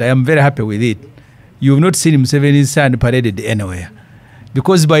or not, I am very happy with it. You have not seen Museveni's son paraded anywhere.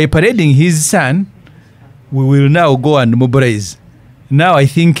 Because by parading his son, we will now go and mobilize. Now I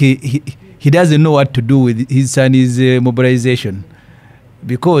think he doesn't know what to do with his son's mobilization.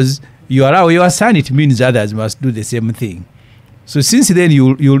 Because you allow your son, it means others must do the same thing. So since then,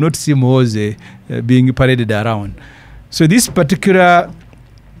 you will not see more being paraded around. So this particular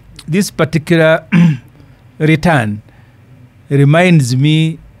return reminds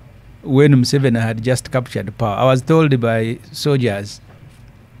me when Museveni had just captured power. I was told by soldiers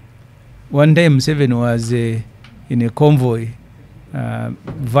one time Museveni was in a convoy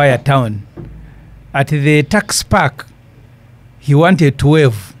via town. At the tax park, he wanted to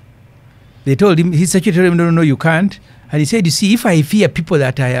wave. They told him, his secretary told him, no, you can't. And he said, you see, if I fear people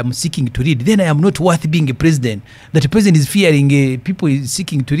that I am seeking to read, then I am not worth being a president. That the president is fearing people is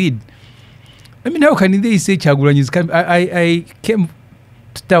seeking to read. I mean, how can they say Kyagulanyi is coming? I came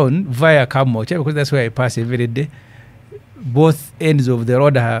to town via Kamocha because that's where I pass every day. Both ends of the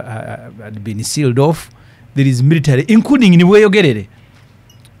road had been sealed off. There is military, including in Niweyogerere.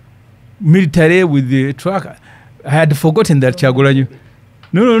 Military with the truck. I had forgotten that Kyagulanyi.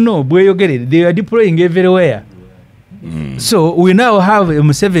 No, Bweyogerere. They are deploying everywhere. So we now have a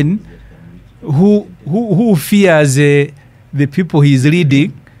Museveni who fears the people he is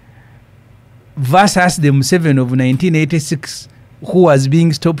leading versus the Museveni of 1986 who was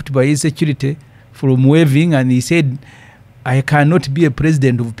being stopped by his security from waving, and he said, I cannot be a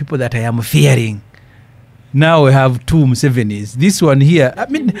president of people that I am fearing. Now we have two Musevenis. This one here, I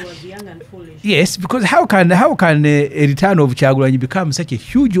mean, yes, because how can a return of Kyagulanyi become such a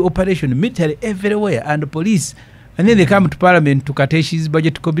huge operation, military everywhere and police? And then they come to Parliament to Kateshi's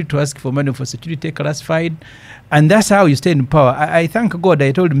budget committee to ask for money for security classified. And that's how you stay in power. I thank God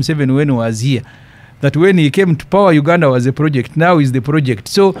I told Museveni when he was here that when he came to power, Uganda was a project. Now is the project.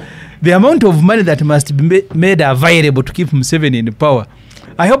 So the amount of money that must be made available to keep Museveni in power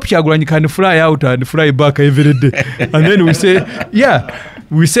I hope Kyagulanyi can fly out and fly back every day. And then we say,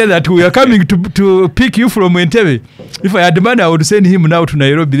 we say that we are coming to pick you from Entebbe. If I had money, I would send him now to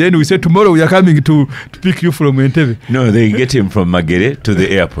Nairobi. Then we say tomorrow we are coming to pick you from Entebbe. No, they get him from Magere to the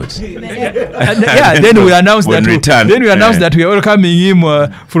airport. Then we announce that we are welcoming him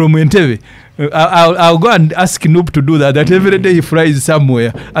from Entebbe. I'll go and ask NUP to do that. That every day he flies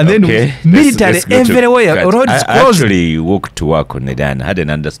somewhere, and then military everywhere. Roads closed. I actually walked to work on the day and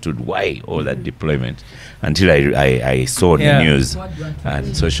hadn't understood why all that deployment until I saw the news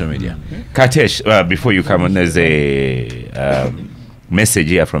and social media. Katesh, before you come on, there's a message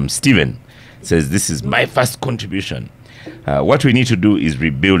here from Stephen. It says, "This is my first contribution. What we need to do is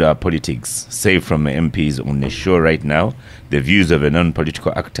rebuild our politics. Save from MPs on the show right now. The views of the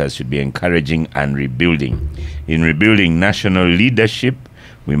non-political actors should be encouraging and rebuilding. In rebuilding national leadership,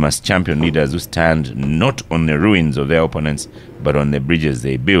 we must champion leaders who stand not on the ruins of their opponents, but on the bridges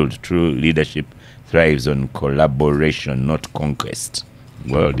they build. True leadership thrives on collaboration, not conquest."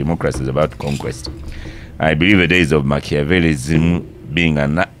 Well, democracy is about conquest. I believe the days of Machiavellism being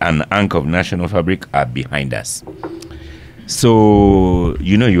an anchor of national fabric are behind us. So,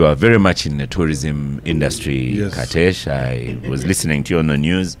 you are very much in the tourism industry, yes. Katesh. I was listening to you on the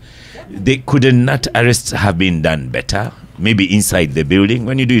news. Could not arrests have been done better? Maybe inside the building.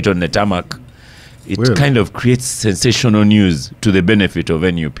 When you do it on the tarmac, it kind of creates sensational news to the benefit of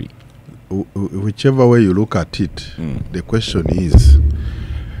NUP. Whichever way you look at it, the question is,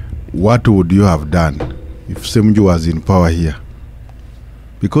 what would you have done if Semju was in power here?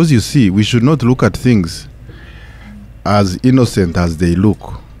 Because you see, we should not look at things as innocent as they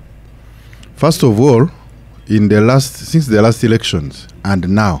look. First of all, since the last elections and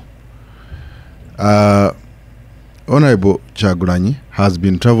now, Honorable Kyagulanyi has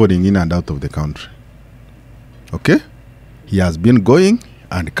been traveling in and out of the country. Okay? He has been going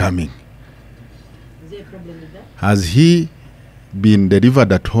and coming. Is there a problem with that? Has he been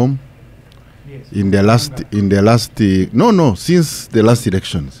delivered at home? Yes. Since the last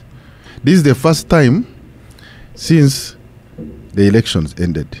elections. This is the first time since the elections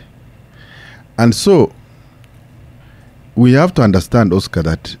ended. And so, we have to understand, Oscar,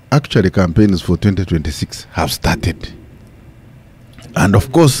 that actually campaigns for 2026 have started. And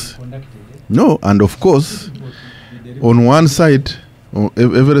of course, on one side,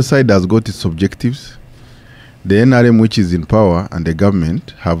 every side has got its objectives. The NRM, which is in power, and the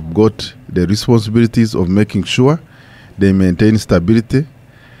government have got the responsibilities of making sure they maintain stability,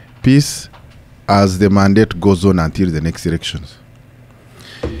 peace, as the mandate goes on until the next elections.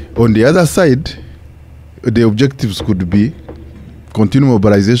 On the other side, the objectives could be continued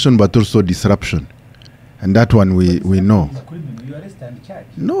mobilization but also disruption. And that one we know.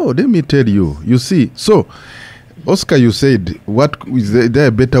 No, let me tell you. You see, so, Oscar, you said, is there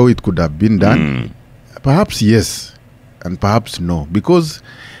a better way it could have been done? Perhaps yes, and perhaps no. Because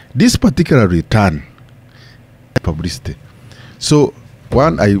this particular return, publicity. So,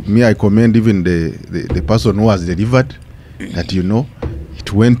 I commend even the person who has delivered that,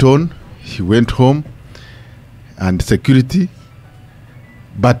 it went on, he went home, and security.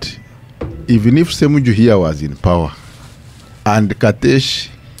 But even if Semju here was in power, and Katesh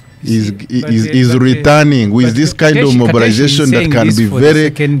is returning with this kind of mobilization that can be very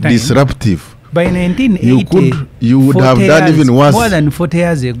disruptive, by 1980, you would have done even worse. More than 40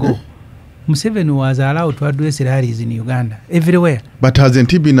 years ago, Museveni was allowed to address rallies in Uganda, everywhere. But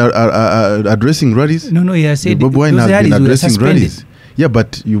hasn't he been addressing rallies? No, he has said Bob Wine has been addressing rallies. Yeah,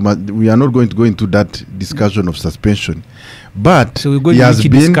 but we are not going to go into that discussion of suspension. But so he has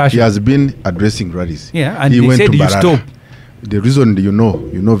been addressing rallies. Yeah, and he went said to you stop. The reason you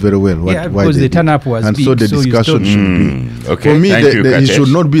know very well why because the turn-up was and big, so the discussion should be. Okay, for me, he should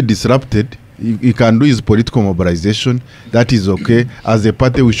not be disrupted. He can do his political mobilization. That is okay. As a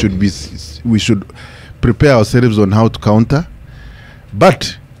party, we should prepare ourselves on how to counter.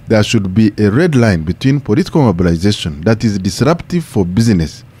 But there should be a red line between political mobilization that is disruptive for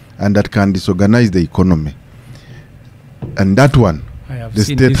business and that can disorganize the economy. And that one, the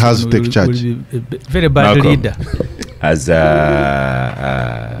state has to take charge. Very bad leader. As a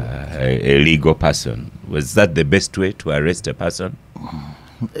legal person, was that the best way to arrest a person?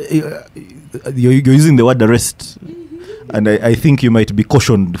 You're using the word arrest, and I think you might be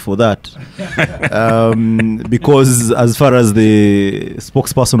cautioned for that, because as far as the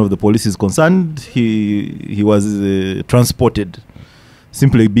spokesperson of the police is concerned, he was transported,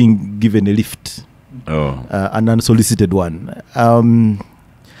 simply being given a lift, an unsolicited one.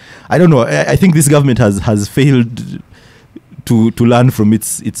 I don't know. I think this government has failed to learn from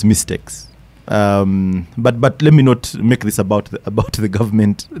its mistakes. But let me not make this about the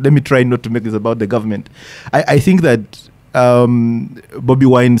government. Let me try not to make this about the government. I think that Bobi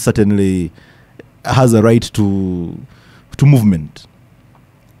Wine certainly has a right to movement.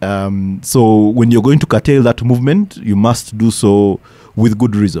 So when you're going to curtail that movement, you must do so with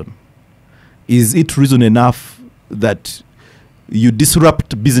good reason. Is it reason enough that you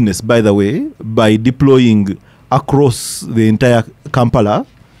disrupt business, by the way, by deploying across the entire Kampala,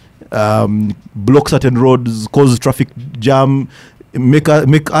 block certain roads, cause traffic jam, make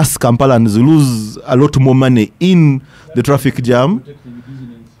us Kampalans lose a lot more money in the traffic jam,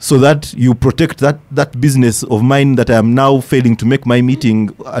 so that you protect that business of mine that I am now failing to make my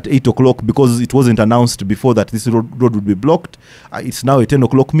meeting at 8 o'clock because it wasn't announced before that this road would be blocked. It's now a 10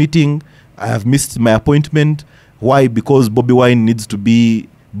 o'clock meeting. I have missed my appointment. Why? Because Bobi Wine needs to be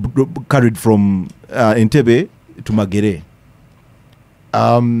carried from Entebbe to Magere.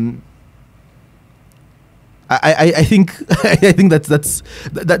 I think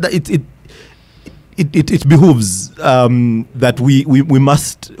it behooves that we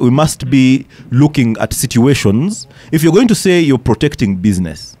must be looking at situations. If you're going to say you're protecting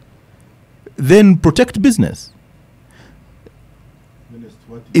business, then protect business.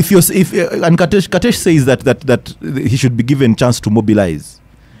 And Katesh says that he should be given chance to mobilize.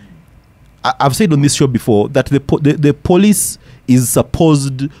 I've said on this show before that the police is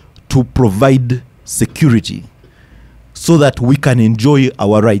supposed to provide security so that we can enjoy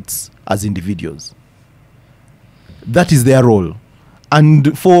our rights as individuals. That is their role.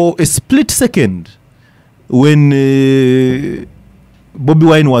 And for a split second, when Bobi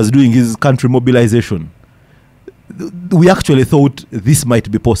Wine was doing his country mobilization, we actually thought this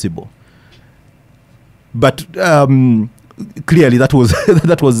might be possible. But clearly that was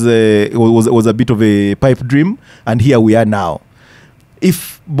a bit of a pipe dream, and here we are now.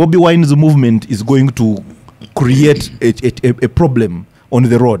 If Bobi Wine's movement is going to create a problem on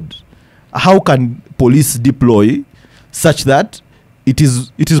the road, how can police deploy such that it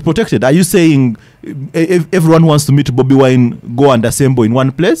is protected? Are you saying if everyone wants to meet Bobi Wine, go and assemble in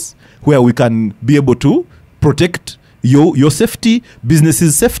one place where we can be able to protect your safety,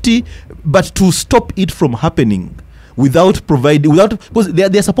 businesses' safety, but to stop it from happening because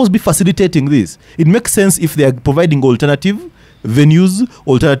they're supposed to be facilitating this. It makes sense if they are providing alternative venues,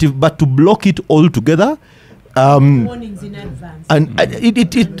 but to block it all together. Warnings in advance. And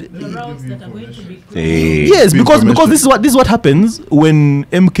the routes that are going to be closed. Yes, because this is what happens when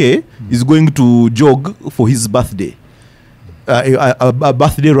MK is going to jog for his birthday, a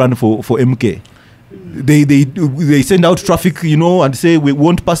birthday run for MK. They send out traffic, and say we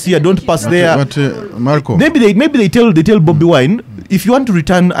won't pass here, don't pass there. But Marco, maybe they tell Bobi Wine, if you want to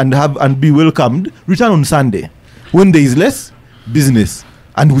return and be welcomed, return on Sunday when there is less business,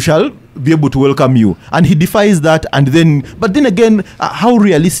 and we shall be able to welcome you. And he defies that. But then again, how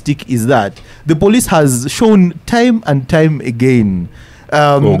realistic is that? The police has shown time and time again.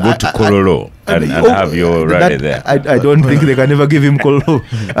 Go to Kololo and have your rally there. I don't think they can ever give him Kololo.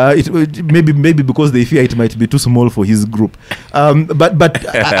 Maybe because they fear it might be too small for his group.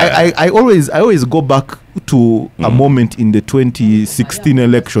 But I always go back to a moment in the 2016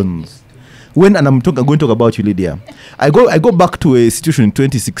 elections. And I'm going to talk about you, Lydia. I go back to a situation in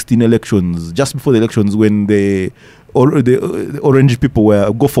 2016 elections, just before the elections, when the Orange people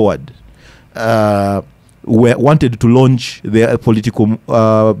were go forward. Wanted to launch their political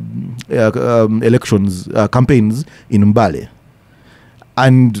elections campaigns in Mbale,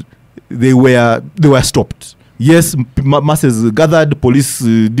 and they were stopped. Yes, masses gathered, police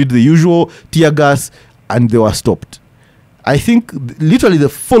did the usual tear gas, and they were stopped. I think literally the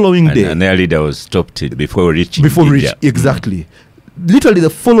following day, and their leader was stopped before reaching. Exactly. Literally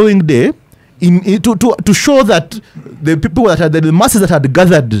the following day, to show that the people the masses that had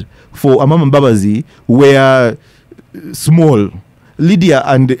gathered for Amama Mbabazi were small. Lydia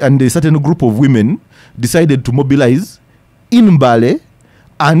and a certain group of women decided to mobilize in Mbale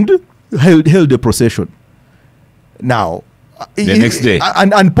and held a procession. Now, the next day,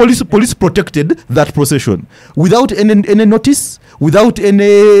 and police protected that procession without any notice, without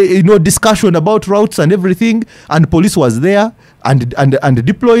any discussion about routes and everything. And police was there and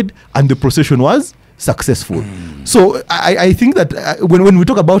deployed, and the procession was successful. So I think that when we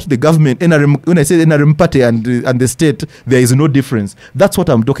talk about the government, NRM, when I say NRM party and the state, there is no difference. That's what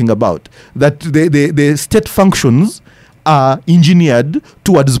I'm talking about. That the state functions are engineered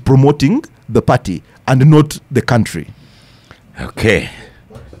towards promoting the party and not the country. Okay.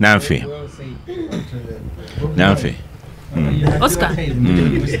 Namfi. Oscar,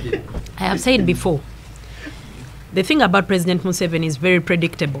 I have said before, the thing about President Museveni is very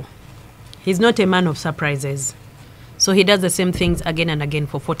predictable. He's not a man of surprises. So he does the same things again and again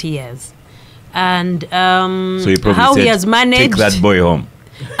for 40 years. And so he probably how said, he has managed... take that boy home.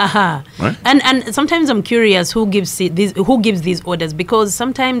 Right? And sometimes I'm curious who gives these orders, because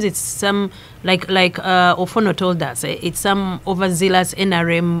sometimes it's some like Ofono told us, it's some overzealous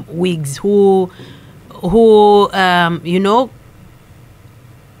NRM wigs who you know,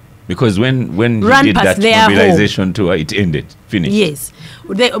 because when he run did past that their mobilization tour, it ended, finished. Yes,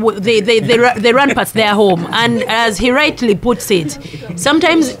 they run past their home, and as he rightly puts it,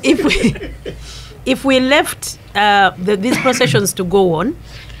 sometimes if we left these processions to go on,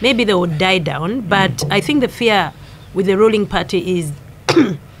 maybe they would die down. But I think the fear with the ruling party is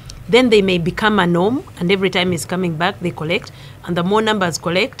then they may become a norm, and every time he's coming back, they collect. And the more numbers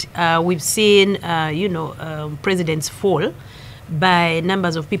collect, we've seen, presidents fall by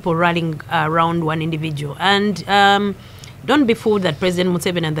numbers of people rallying around one individual. And don't be fooled that President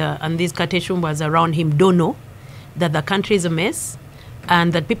Museveni and these Kateshumbas around him don't know that the country is a mess,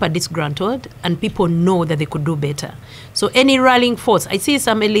 and that people are disgruntled, and people know that they could do better. So any rallying force, I see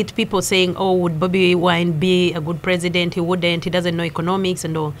some elite people saying, oh, would Bobby Wine be a good president? He wouldn't, he doesn't know economics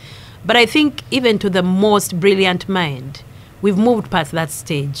and all. But I think even to the most brilliant mind, we've moved past that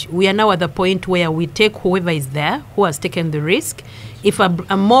stage. We are now at the point where we take whoever is there, who has taken the risk. If a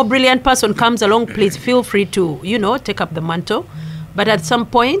more brilliant person comes along, please feel free to, take up the mantle. But at some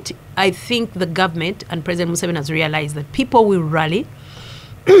point, I think the government and President Museveni has realized that people will rally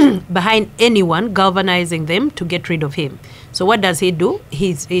behind anyone galvanizing them to get rid of him. So what does he do?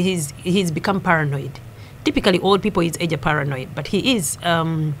 He's become paranoid. Typically, old people his age are paranoid, but he is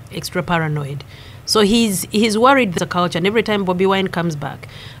extra paranoid. So he's worried the culture, and every time Bobby Wine comes back.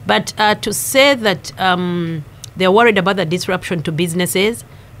 But to say that they're worried about the disruption to businesses,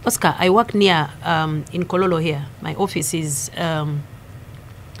 Oscar, I work near in Kololo here. My office is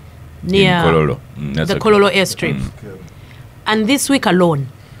near Kololo. The Kololo airstrip. And this week alone,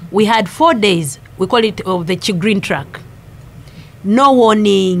 we had 4 days, we call it of the Chigreen track. No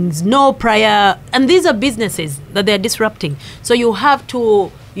warnings, no prior, and these are businesses that they're disrupting. So you have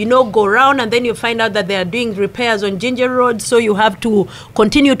to, go around, and then you find out that they are doing repairs on Ginger Road, so you have to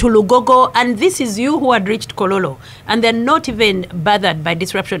continue to Lugogo, and this is you who had reached Kololo, and they're not even bothered by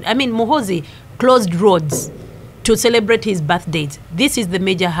disruption. I mean, Muhoozi closed roads to celebrate his birthdays. This is the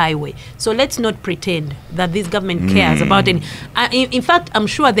major highway. So let's not pretend that this government cares about it. In fact, I'm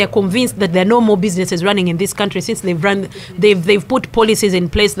sure they're convinced that there are no more businesses running in this country since they've put policies in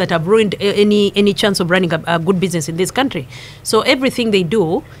place that have ruined any chance of running a good business in this country. So everything they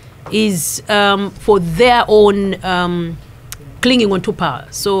do is for their own clinging on to power.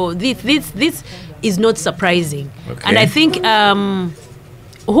 So this is not surprising. Okay. And I think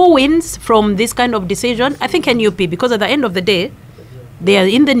who wins from this kind of decision? I think NUP, because at the end of the day, they are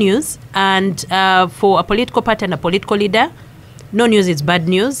in the news, and for a political party and a political leader, no news is bad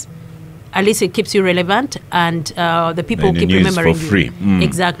news. At least it keeps you relevant, and the people keep remembering for free. You.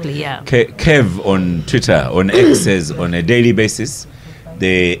 Exactly, yeah. Kev on Twitter, on X says on a daily basis,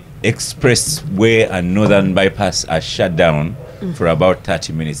 the expressway and northern bypass are shut down for about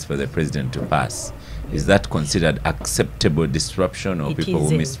 30 minutes for the president to pass. Is that considered acceptable disruption, or people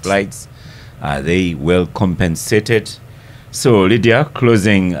who miss flights? Are they well compensated? So, Lydia,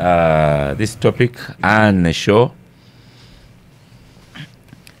 closing this topic and the show.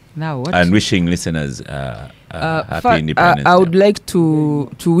 Now what? And wishing listeners happy Independence Day. I would like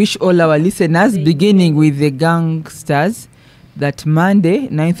to wish all our listeners, beginning with the gangsters, that Monday,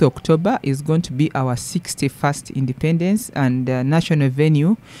 9th October, is going to be our 61st independence, and national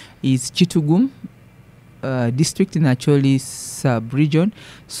venue is Chitugum district in Acholi sub-region.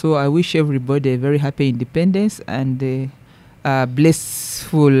 So I wish everybody a very happy independence and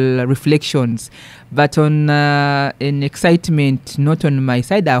blissful reflections. But on an excitement not on my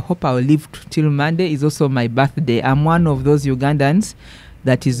side, I hope I'll live till Monday. Is also my birthday. I'm one of those Ugandans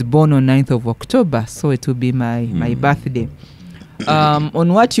that is born on 9th of October, so it will be my birthday.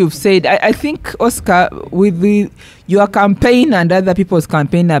 On what you've said, I think, Oscar, with your campaign and other people's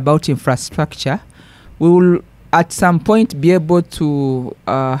campaign about infrastructure, we will at some point be able to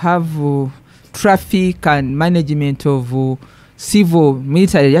have traffic and management of civil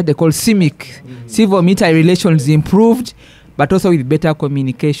military, they call CIMIC, civil military relations improved, but also with better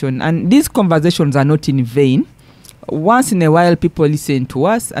communication. And these conversations are not in vain. Once in a while, people listen to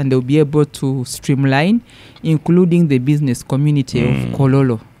us, and they'll be able to streamline, including the business community of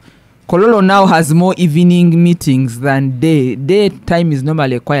Kololo. Kololo now has more evening meetings than day. Daytime is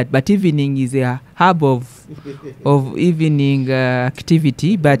normally quiet, but evening is a hub of evening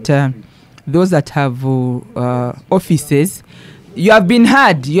activity. But those that have offices, you have been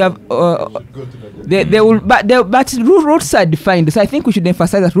heard. You have. They will, but routes are defined. So I think we should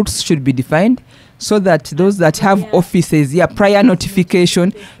emphasize that routes should be defined, so that those that have offices, prior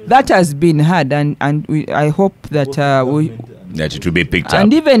notification, that has been heard, and I hope that that it will be picked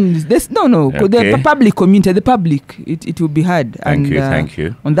and up. even this the public community, it will be heard. Thank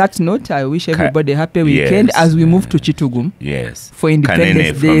you. On that note, I wish everybody a happy weekend as we move to Chitugum. Yes. For Independence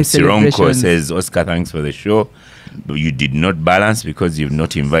Kanene Day from Sironko celebrations. says, Oscar, thanks for the show. You did not balance because you've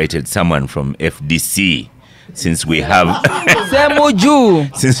not invited someone from FDC. Since we have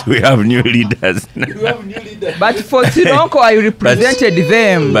new leaders. But for Sironko, I represented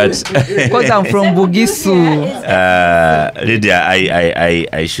them. But because I'm from Bugisu. Lydia,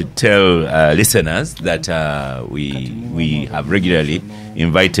 I should tell listeners that we have regularly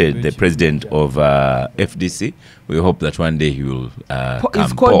invited the president of FDC. We hope that one day he will come.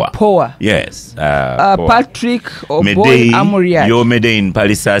 It's called Power. Yes. Patrick Oboy Amoriat. Your Mede in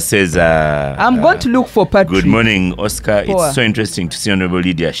Palisa says... I'm going to look for Patrick. Good morning, Oscar. Power. It's so interesting to see Honorable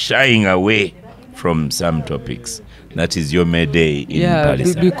Lydia shying away from some topics. That is your Mede in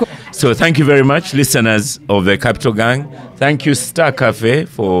Palisa. So thank you very much, listeners of the Capital Gang. Thank you, Star Cafe,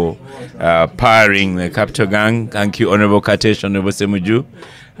 for powering the Capital Gang. Thank you, Honorable Katesh, Honorable Semuju.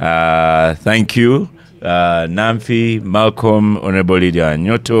 Thank you, Namfi, Malcolm, Honorable Lydia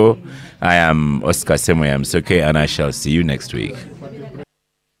Nyoto. I am Oscar Semoyam Soke, and I shall see you next week.